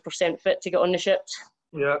be 100% fit to get on the ships.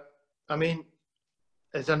 Yeah, I mean,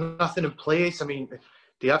 is there nothing in place? I mean,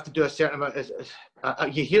 do you have to do a certain amount?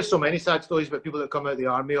 You hear so many sad stories about people that come out of the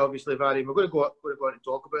army, obviously, Barry. We're going to go on and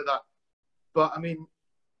talk about that. But I mean,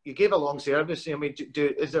 you gave a long service. I mean,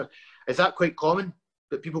 is that quite common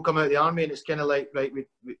that people come out of the army and it's kind of like, right, we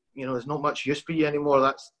there's not much use for you anymore.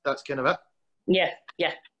 That's kind of it.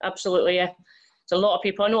 Yeah, absolutely. Yeah, it's a lot of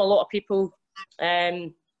people. I know a lot of people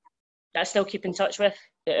that I still keep in touch with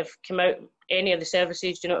that have come out any of the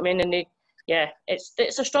services. Do you know what I mean? And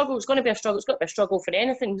it's a struggle. It's going to be a struggle. It's got to be a struggle for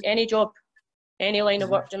anything, any job, any line of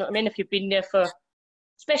work. Do you know what I mean? If you've been there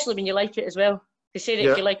especially when you like it as well. They say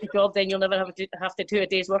that if you like a job, then you'll never have to do a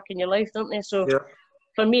day's work in your life, don't they? So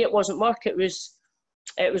for me, it wasn't work. It was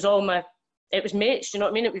mates. Do you know what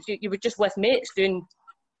I mean? You were just with mates doing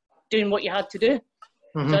what you had to do.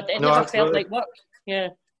 So it never felt like work. Yeah.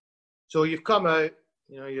 So you've come out.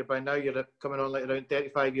 You're by now you're coming on like around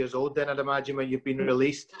 35 years old. Then I'd imagine when you've been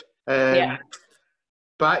released.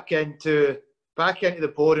 Back into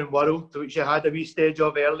the boring world, which you had a wee stage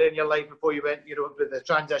of early in your life before you went, the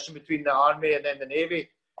transition between the army and then the navy,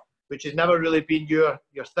 which has never really been your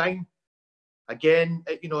thing. Again,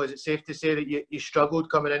 is it safe to say that you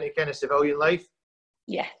struggled coming into kind of civilian life?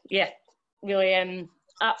 Yeah, really.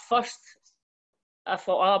 At first, I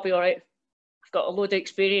thought, I'll be all right. I've got a load of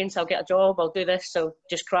experience. I'll get a job. I'll do this. So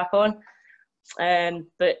just crack on.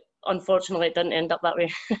 But unfortunately, it didn't end up that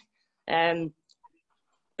way.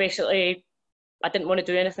 Basically, I didn't want to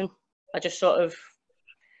do anything. I just I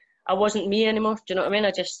wasn't me anymore. Do you know what I mean?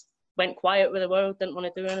 I just went quiet with the world, didn't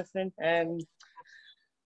want to do anything. And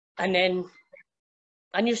then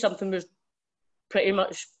I knew something was pretty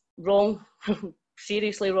much wrong,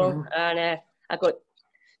 seriously wrong. And I got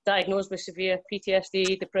diagnosed with severe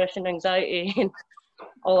PTSD, depression, anxiety, and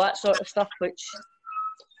all that sort of stuff, which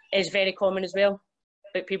is very common as well.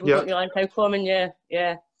 But people don't realise how common,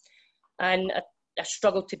 yeah. And I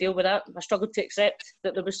struggled to deal with that. I struggled to accept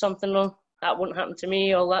that there was something wrong. That wouldn't happen to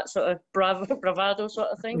me, all that sort of bravado sort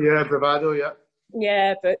of thing. Yeah, bravado, yeah.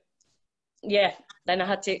 Yeah, but then I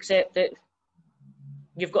had to accept that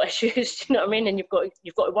you've got issues, do you know what I mean? And you've got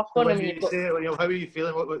to work on them. How are you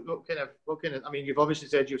feeling? What kind of? I mean, you've obviously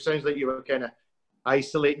said sounds like you were kind of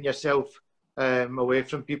isolating yourself away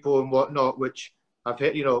from people and whatnot, which I've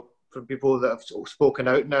heard, from people that have spoken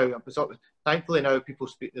out now. Thankfully now people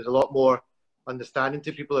speak. There's a lot more understanding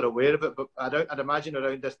to people that are aware of it. But I'd imagine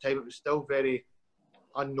around this time it was still very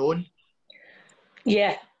unknown.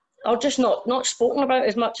 Yeah, or just not spoken about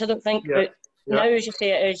as much. I don't think. Yeah. But now, as you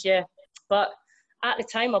say, it is. Yeah, but at the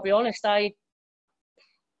time, I'll be honest, I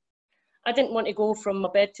didn't want to go from my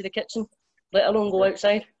bed to the kitchen, let alone go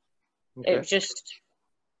outside. Okay. It was just,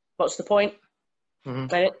 what's the point?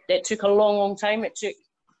 And it took a long time. It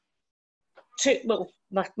took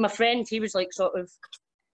my friend, he was like sort of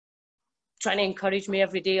trying to encourage me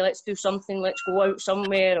every day, let's do something, let's go out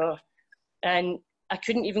somewhere. And I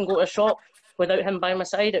couldn't even go to a shop without him by my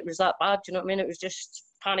side. It was that bad, do you know what I mean? It was just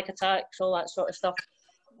panic attacks, all that sort of stuff.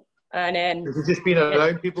 And then, was it just being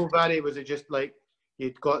around people, Barry? Was it just like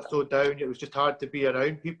you'd got so down, it was just hard to be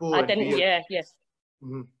around people? I think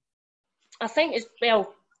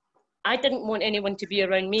I didn't want anyone to be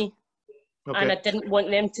around me. Okay. And I didn't want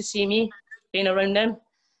them to see me being around them.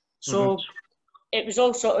 So it was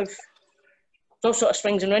all sort of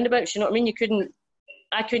swings and roundabouts, you know what I mean?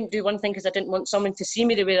 I couldn't do one thing because I didn't want someone to see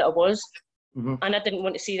me the way that I was. And I didn't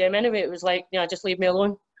want to see them anyway. It was like, just leave me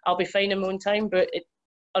alone. I'll be fine in my own time. But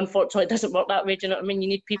unfortunately, it doesn't work that way. Do you know what I mean? You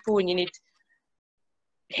need people and you need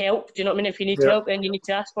help. Do you know what I mean? If you need help, then you need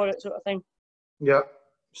to ask for it, sort of thing. Yeah.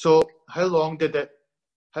 So how long did it...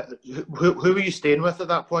 Who were you staying with at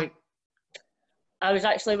that point? I was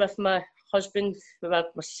actually with my husband.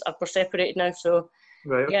 We're separated now, so...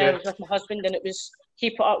 Right, okay. Yeah, I was with my husband, and he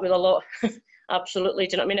put up with a lot. Absolutely.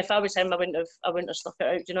 Do you know what I mean? If I was him, I wouldn't have stuck it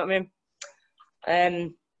out. Do you know what I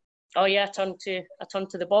mean? I turned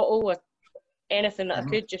to the bottle or anything that I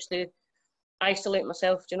could just to isolate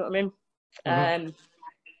myself. Do you know what I mean?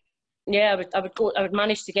 I would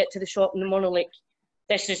manage to get to the shop in the morning. Like,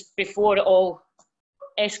 this is before it all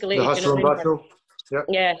escalated. The hustle and bustle. Yeah.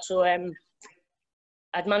 Yeah. So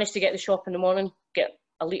I'd managed to get to the shop in the morning, get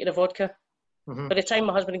a litre of vodka. By the time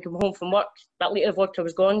my husband had come home from work, that litre of vodka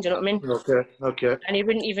was gone. Do you know what I mean? Okay. And he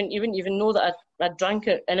wouldn't even know that I'd drank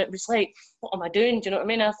it, and it was like, what am I doing? Do you know what I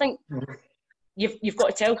mean? I think you've got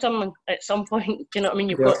to tell someone at some point. Do you know what I mean?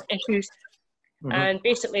 You've got issues, and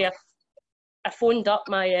basically, I phoned up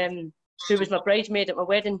my who was my bridesmaid at my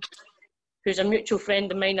wedding, who's a mutual friend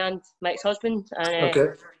of mine and my ex-husband,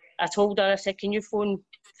 and I told her, I said, can you phone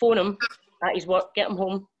him at his work, get him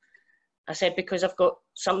home? I said, because I've got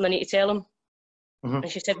something I need to tell him. And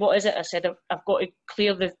she said, "What is it?" I said, "I've got to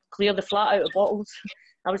clear the flat out of bottles."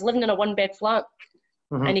 I was living in a 1-bed flat,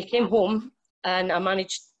 and he came home, and I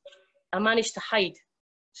managed to hide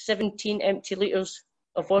 17 empty litres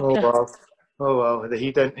of vodka. Oh wow! Oh wow!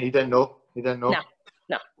 He didn't know. He didn't know.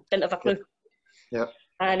 No, didn't have a clue. Yeah.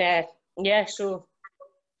 And so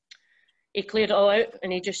he cleared it all out,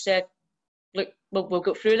 and he just said, "Look, we'll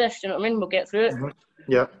go through this. You know what I mean? We'll get through it."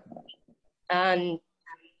 Yeah. And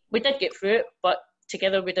we did get through it, but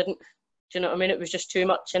together we didn't. Do you know what I mean? It was just too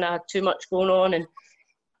much, and I had too much going on. And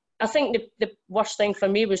I think the worst thing for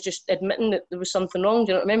me was just admitting that there was something wrong.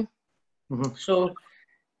 Do you know what I mean? So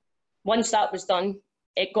once that was done,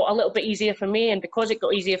 it got a little bit easier for me, and because it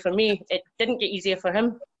got easier for me, it didn't get easier for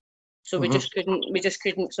him. So we just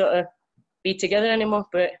couldn't sort of be together anymore.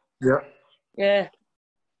 But yeah,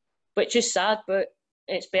 which is sad, but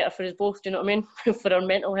it's better for us both. Do you know what I mean? For our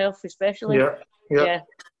mental health, especially. Yeah.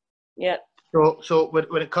 So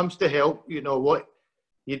when it comes to help, you know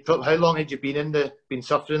how long had you been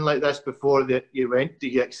suffering like this before that you went?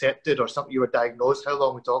 Did you accept it or something? You were diagnosed. How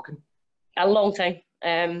long are we talking? A long time.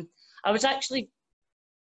 I was actually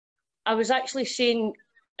seeing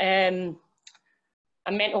a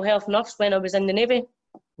mental health nurse when I was in the Navy.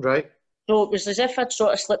 Right. So it was as if I'd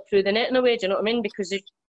sort of slipped through the net in a way. Do you know what I mean? Because they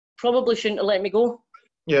probably shouldn't have let me go.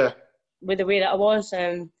 Yeah. With the way that I was.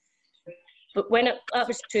 But that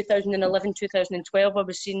was 2011, 2012, I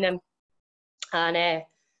was seeing them. And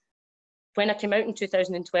when I came out in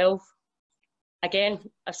 2012,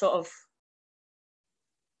 again, I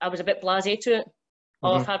was a bit blasé to it.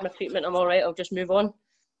 Oh, I've had my treatment, I'm all right, I'll just move on.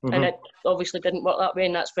 And it obviously didn't work that way,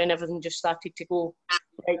 and that's when everything just started to go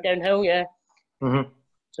right downhill, yeah.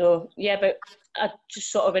 So, yeah, but I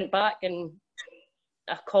just sort of went back and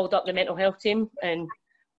I called up the mental health team, and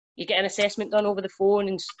you get an assessment done over the phone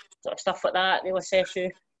and sort of stuff like that. They'll assess you.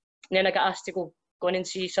 And then I got asked to go in and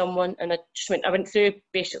see someone, and I went through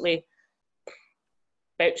basically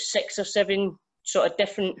about 6 or 7 sort of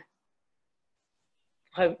different,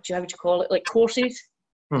 how would you call it, like courses,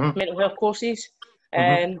 mental health courses,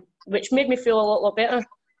 which made me feel a lot better.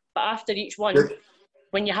 But after each one,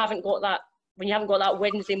 when you haven't got that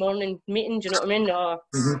Wednesday morning meeting, do you know what I mean, or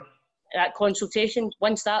that consultation,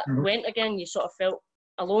 once that went again, you sort of felt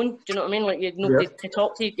alone. Do you know what I mean? Like you had nobody to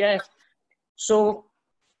talk to. Yeah. So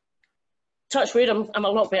touch wood, I'm a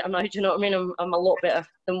lot better now. Do you know what I mean? I'm a lot better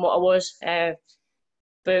than what I was.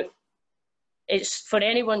 But it's for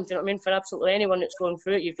anyone. Do you know what I mean? For absolutely anyone that's going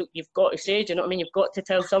through it, you've got to say. Do you know what I mean? You've got to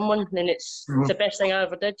tell someone, and it's the best thing I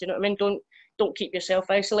ever did. Do you know what I mean? Don't keep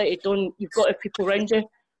yourself isolated. You've got to have people around you.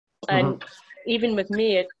 And even with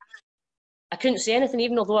me, I couldn't say anything,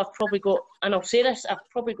 even although I've probably got, and I'll say this, I've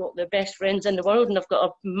probably got the best friends in the world, and I've got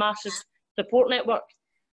a massive support network.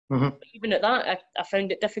 But even at that, I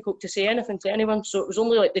found it difficult to say anything to anyone. So it was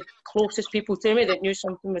only like the closest people to me that knew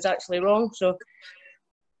something was actually wrong. So,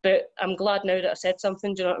 but I'm glad now that I said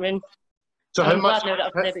something. Do you know what I mean? So I'm glad now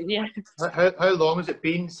that I've said it here. How long has it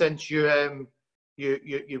been since you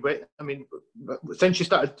went? I mean, since you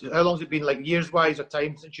started, how long has it been? Like years wise or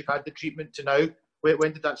time since you've had the treatment to now?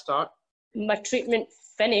 When did that start? My treatment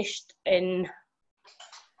finished in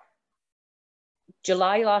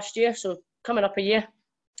July last year, so coming up a year.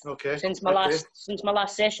 Okay. Since my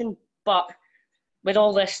last session, but with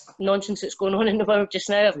all this nonsense that's going on in the world just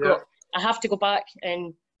now, I have to go back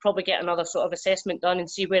and probably get another sort of assessment done and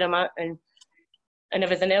see where I'm at and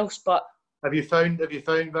everything else. But have you found, Barry,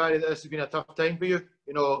 that this has been a tough time for you?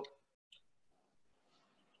 You know.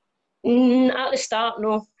 At the start,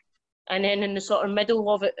 no. And then in the sort of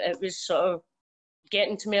middle of it, it was sort of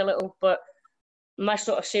getting to me a little. But my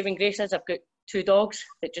sort of saving grace is I've got 2 dogs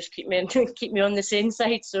that just keep me on the sane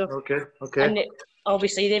side. So okay. And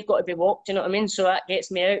obviously they've got to be walked. You know what I mean? So that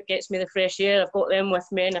gets me out, gets me the fresh air. I've got them with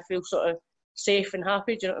me, and I feel sort of safe and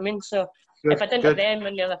happy. Do you know what I mean? So if I didn't have them,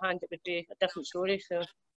 on the other hand, it would be a different story. So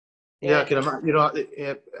I can imagine. You know, I've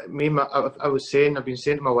been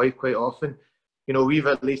saying to my wife quite often, you know, we've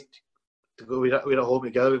at least we're at home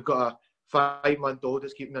together. We've got a 5-month-old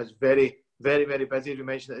that's keeping us very, very, very busy, as we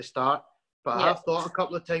mentioned at the start. But I have thought a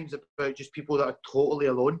couple of times about just people that are totally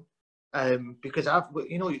alone. Because I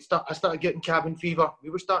started getting cabin fever. We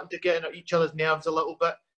were starting to get on each other's nerves a little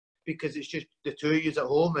bit because it's just the 2 of you at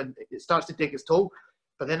home, and it starts to take its toll.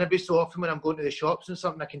 But then every so often when I'm going to the shops and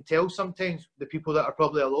something, I can tell sometimes the people that are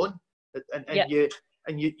probably alone, I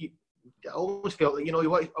always felt like, you know, I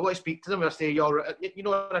want to speak to them and I say, you're right. You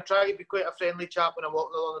know, and I try to be quite a friendly chap when I'm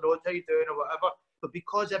walking along the road, how you doing or whatever. But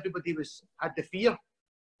because everybody had the fear,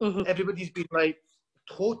 everybody's been like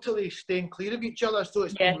totally staying clear of each other. So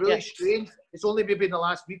it's been really strange. It's only maybe in the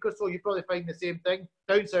last week or so you probably find the same thing.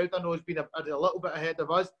 Down south, I know, has been a little bit ahead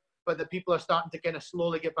of us, but the people are starting to kind of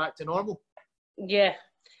slowly get back to normal. Yeah,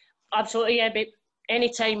 absolutely. Yeah, but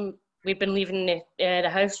anytime we've been leaving the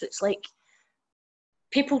house, it's like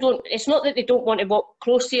people don't. It's not that they don't want to walk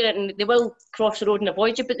close to you, and they will cross the road and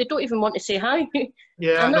avoid you, but they don't even want to say hi.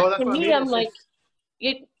 Yeah, and no, that, that's for what I me, mean. I'm like,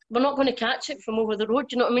 we're not going to catch it from over the road.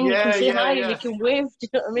 Do you know what I mean? Yeah, you can say hi yeah. and you can wave. Do you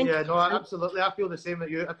know what I mean? Yeah, no, absolutely. I feel the same as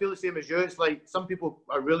you. I feel the same as you. It's like some people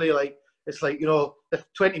are really like, it's like, you know, they're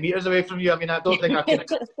 20 metres away from you. I mean, I don't think I can.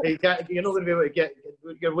 You're not going to be able to get.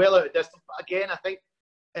 You're well out of distance. But again, I think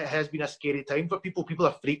it has been a scary time for people. People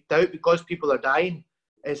are freaked out because people are dying.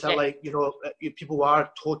 It's like, you know, people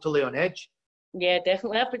are totally on edge. Yeah,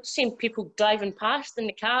 definitely. I've seen people driving past in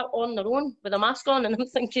the car on their own with a mask on, and I'm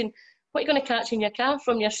thinking, what are you going to catch in your car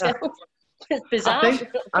from yourself? It's bizarre.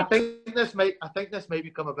 I think this might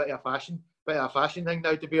become a bit of a fashion thing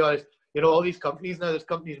now. To be honest, you know, all these companies now. There's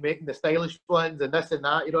companies making the stylish ones and this and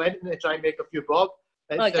that. You know, anything to try and make a few bob.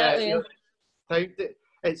 It's, exactly. you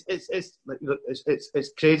know,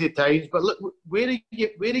 it's crazy times. But look, where are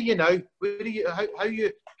you now?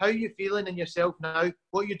 How are you feeling in yourself now?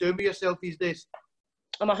 What are you doing with yourself these days?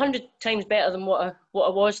 I'm 100 times better than what I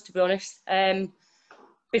was, to be honest.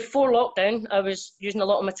 Before lockdown, I was using a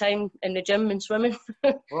lot of my time in the gym and swimming.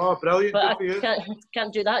 Oh, brilliant! But good for you.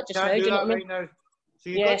 Can't do that just now. Do you know that what I mean? right now.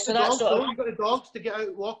 So you've got the dogs to get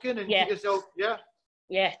out walking and keep yourself. Yeah.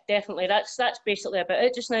 Yeah, definitely. That's basically about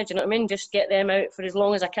it just now. Do you know what I mean? Just get them out for as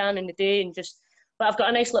long as I can in the day, and just. But I've got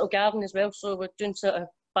a nice little garden as well, so we're doing sort of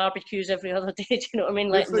barbecues every other day. Do you know what I mean?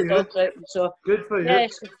 Letting the dogs out. So good for you.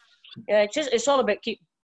 Yeah, it's all about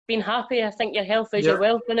being happy. I think your health is your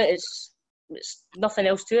wealth, isn't it? It's nothing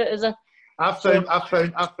else to it, is there? I've found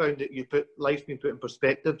that life's been put in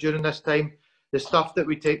perspective during this time. The stuff that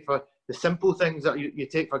we take for the simple things that you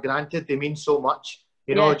take for granted, they mean so much.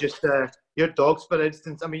 You know, just your dogs, for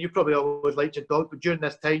instance. I mean, you probably always liked your dog, but during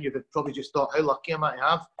this time, you've probably just thought, how lucky am I to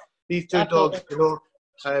have these two dogs? You know,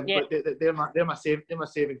 but they're my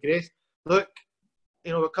saving grace. Look,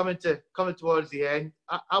 you know, we're coming towards the end.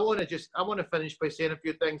 I want to finish by saying a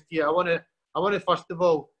few things to you. I want to first of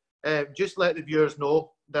all just let the viewers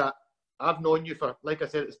know that I've known you for, like I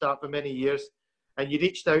said at the start, for many years, and you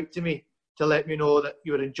reached out to me to let me know that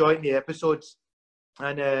you were enjoying the episodes.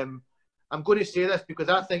 And I'm going to say this because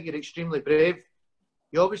I think you're extremely brave.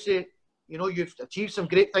 You obviously, you know, you've achieved some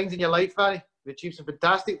great things in your life, Harry. You've achieved some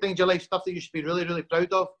fantastic things in your life, stuff that you should be really, really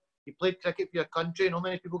proud of. You played cricket for your country. Not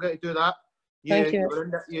many people get to do that. Thank you.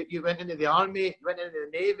 You went into the army, you went into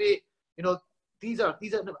the navy. You know, these are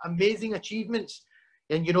amazing achievements.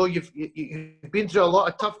 And you know, you've been through a lot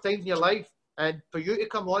of tough times in your life, and for you to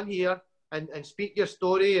come on here and speak your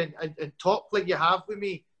story and talk like you have with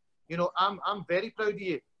me, you know, I'm very proud of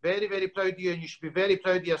you, very, very proud of you, and you should be very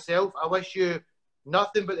proud of yourself. I wish you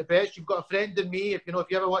nothing but the best. You've got a friend in me. If you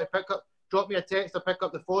ever want to drop me a text or pick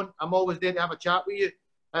up the phone, I'm always there to have a chat with you.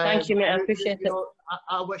 Thank you, mate. I appreciate it.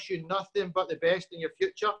 I wish you nothing but the best in your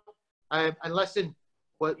future. And listen.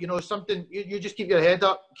 Well, you know, something, you just keep your head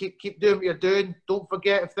up, keep doing what you're doing. Don't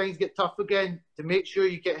forget, if things get tough again, to make sure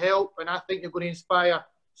you get help. And I think you're going to inspire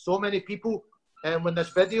so many people with this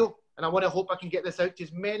video. And I hope I can get this out to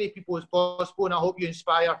as many people as possible. And I hope you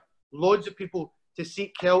inspire loads of people to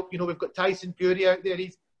seek help. You know, we've got Tyson Fury out there.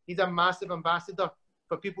 He's a massive ambassador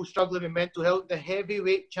for people struggling with mental health. The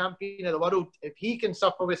heavyweight champion of the world. If he can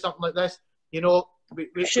suffer with something like this, you know,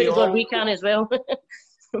 we can as well.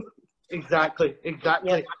 Exactly.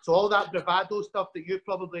 Yep. So all that bravado stuff that you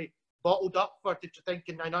probably bottled up for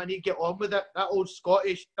thinking, I need to get on with it. That old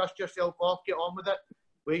Scottish, dust yourself off, get on with it.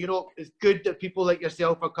 Well, you know, it's good that people like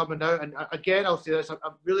yourself are coming out. And again, I'll say this,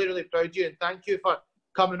 I'm really, really proud of you. And thank you for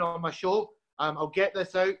coming on my show. I'll get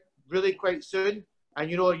this out really quite soon.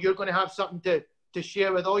 And, you know, you're going to have something to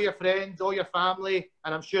share with all your friends, all your family.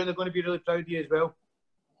 And I'm sure they're going to be really proud of you as well.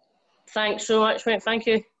 Thanks so much, mate. Thank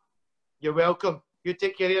you. You're welcome. You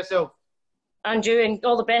take care of yourself. And you, and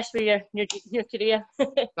all the best for your career.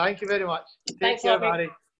 Thank you very much. Thanks, Take care, Barry.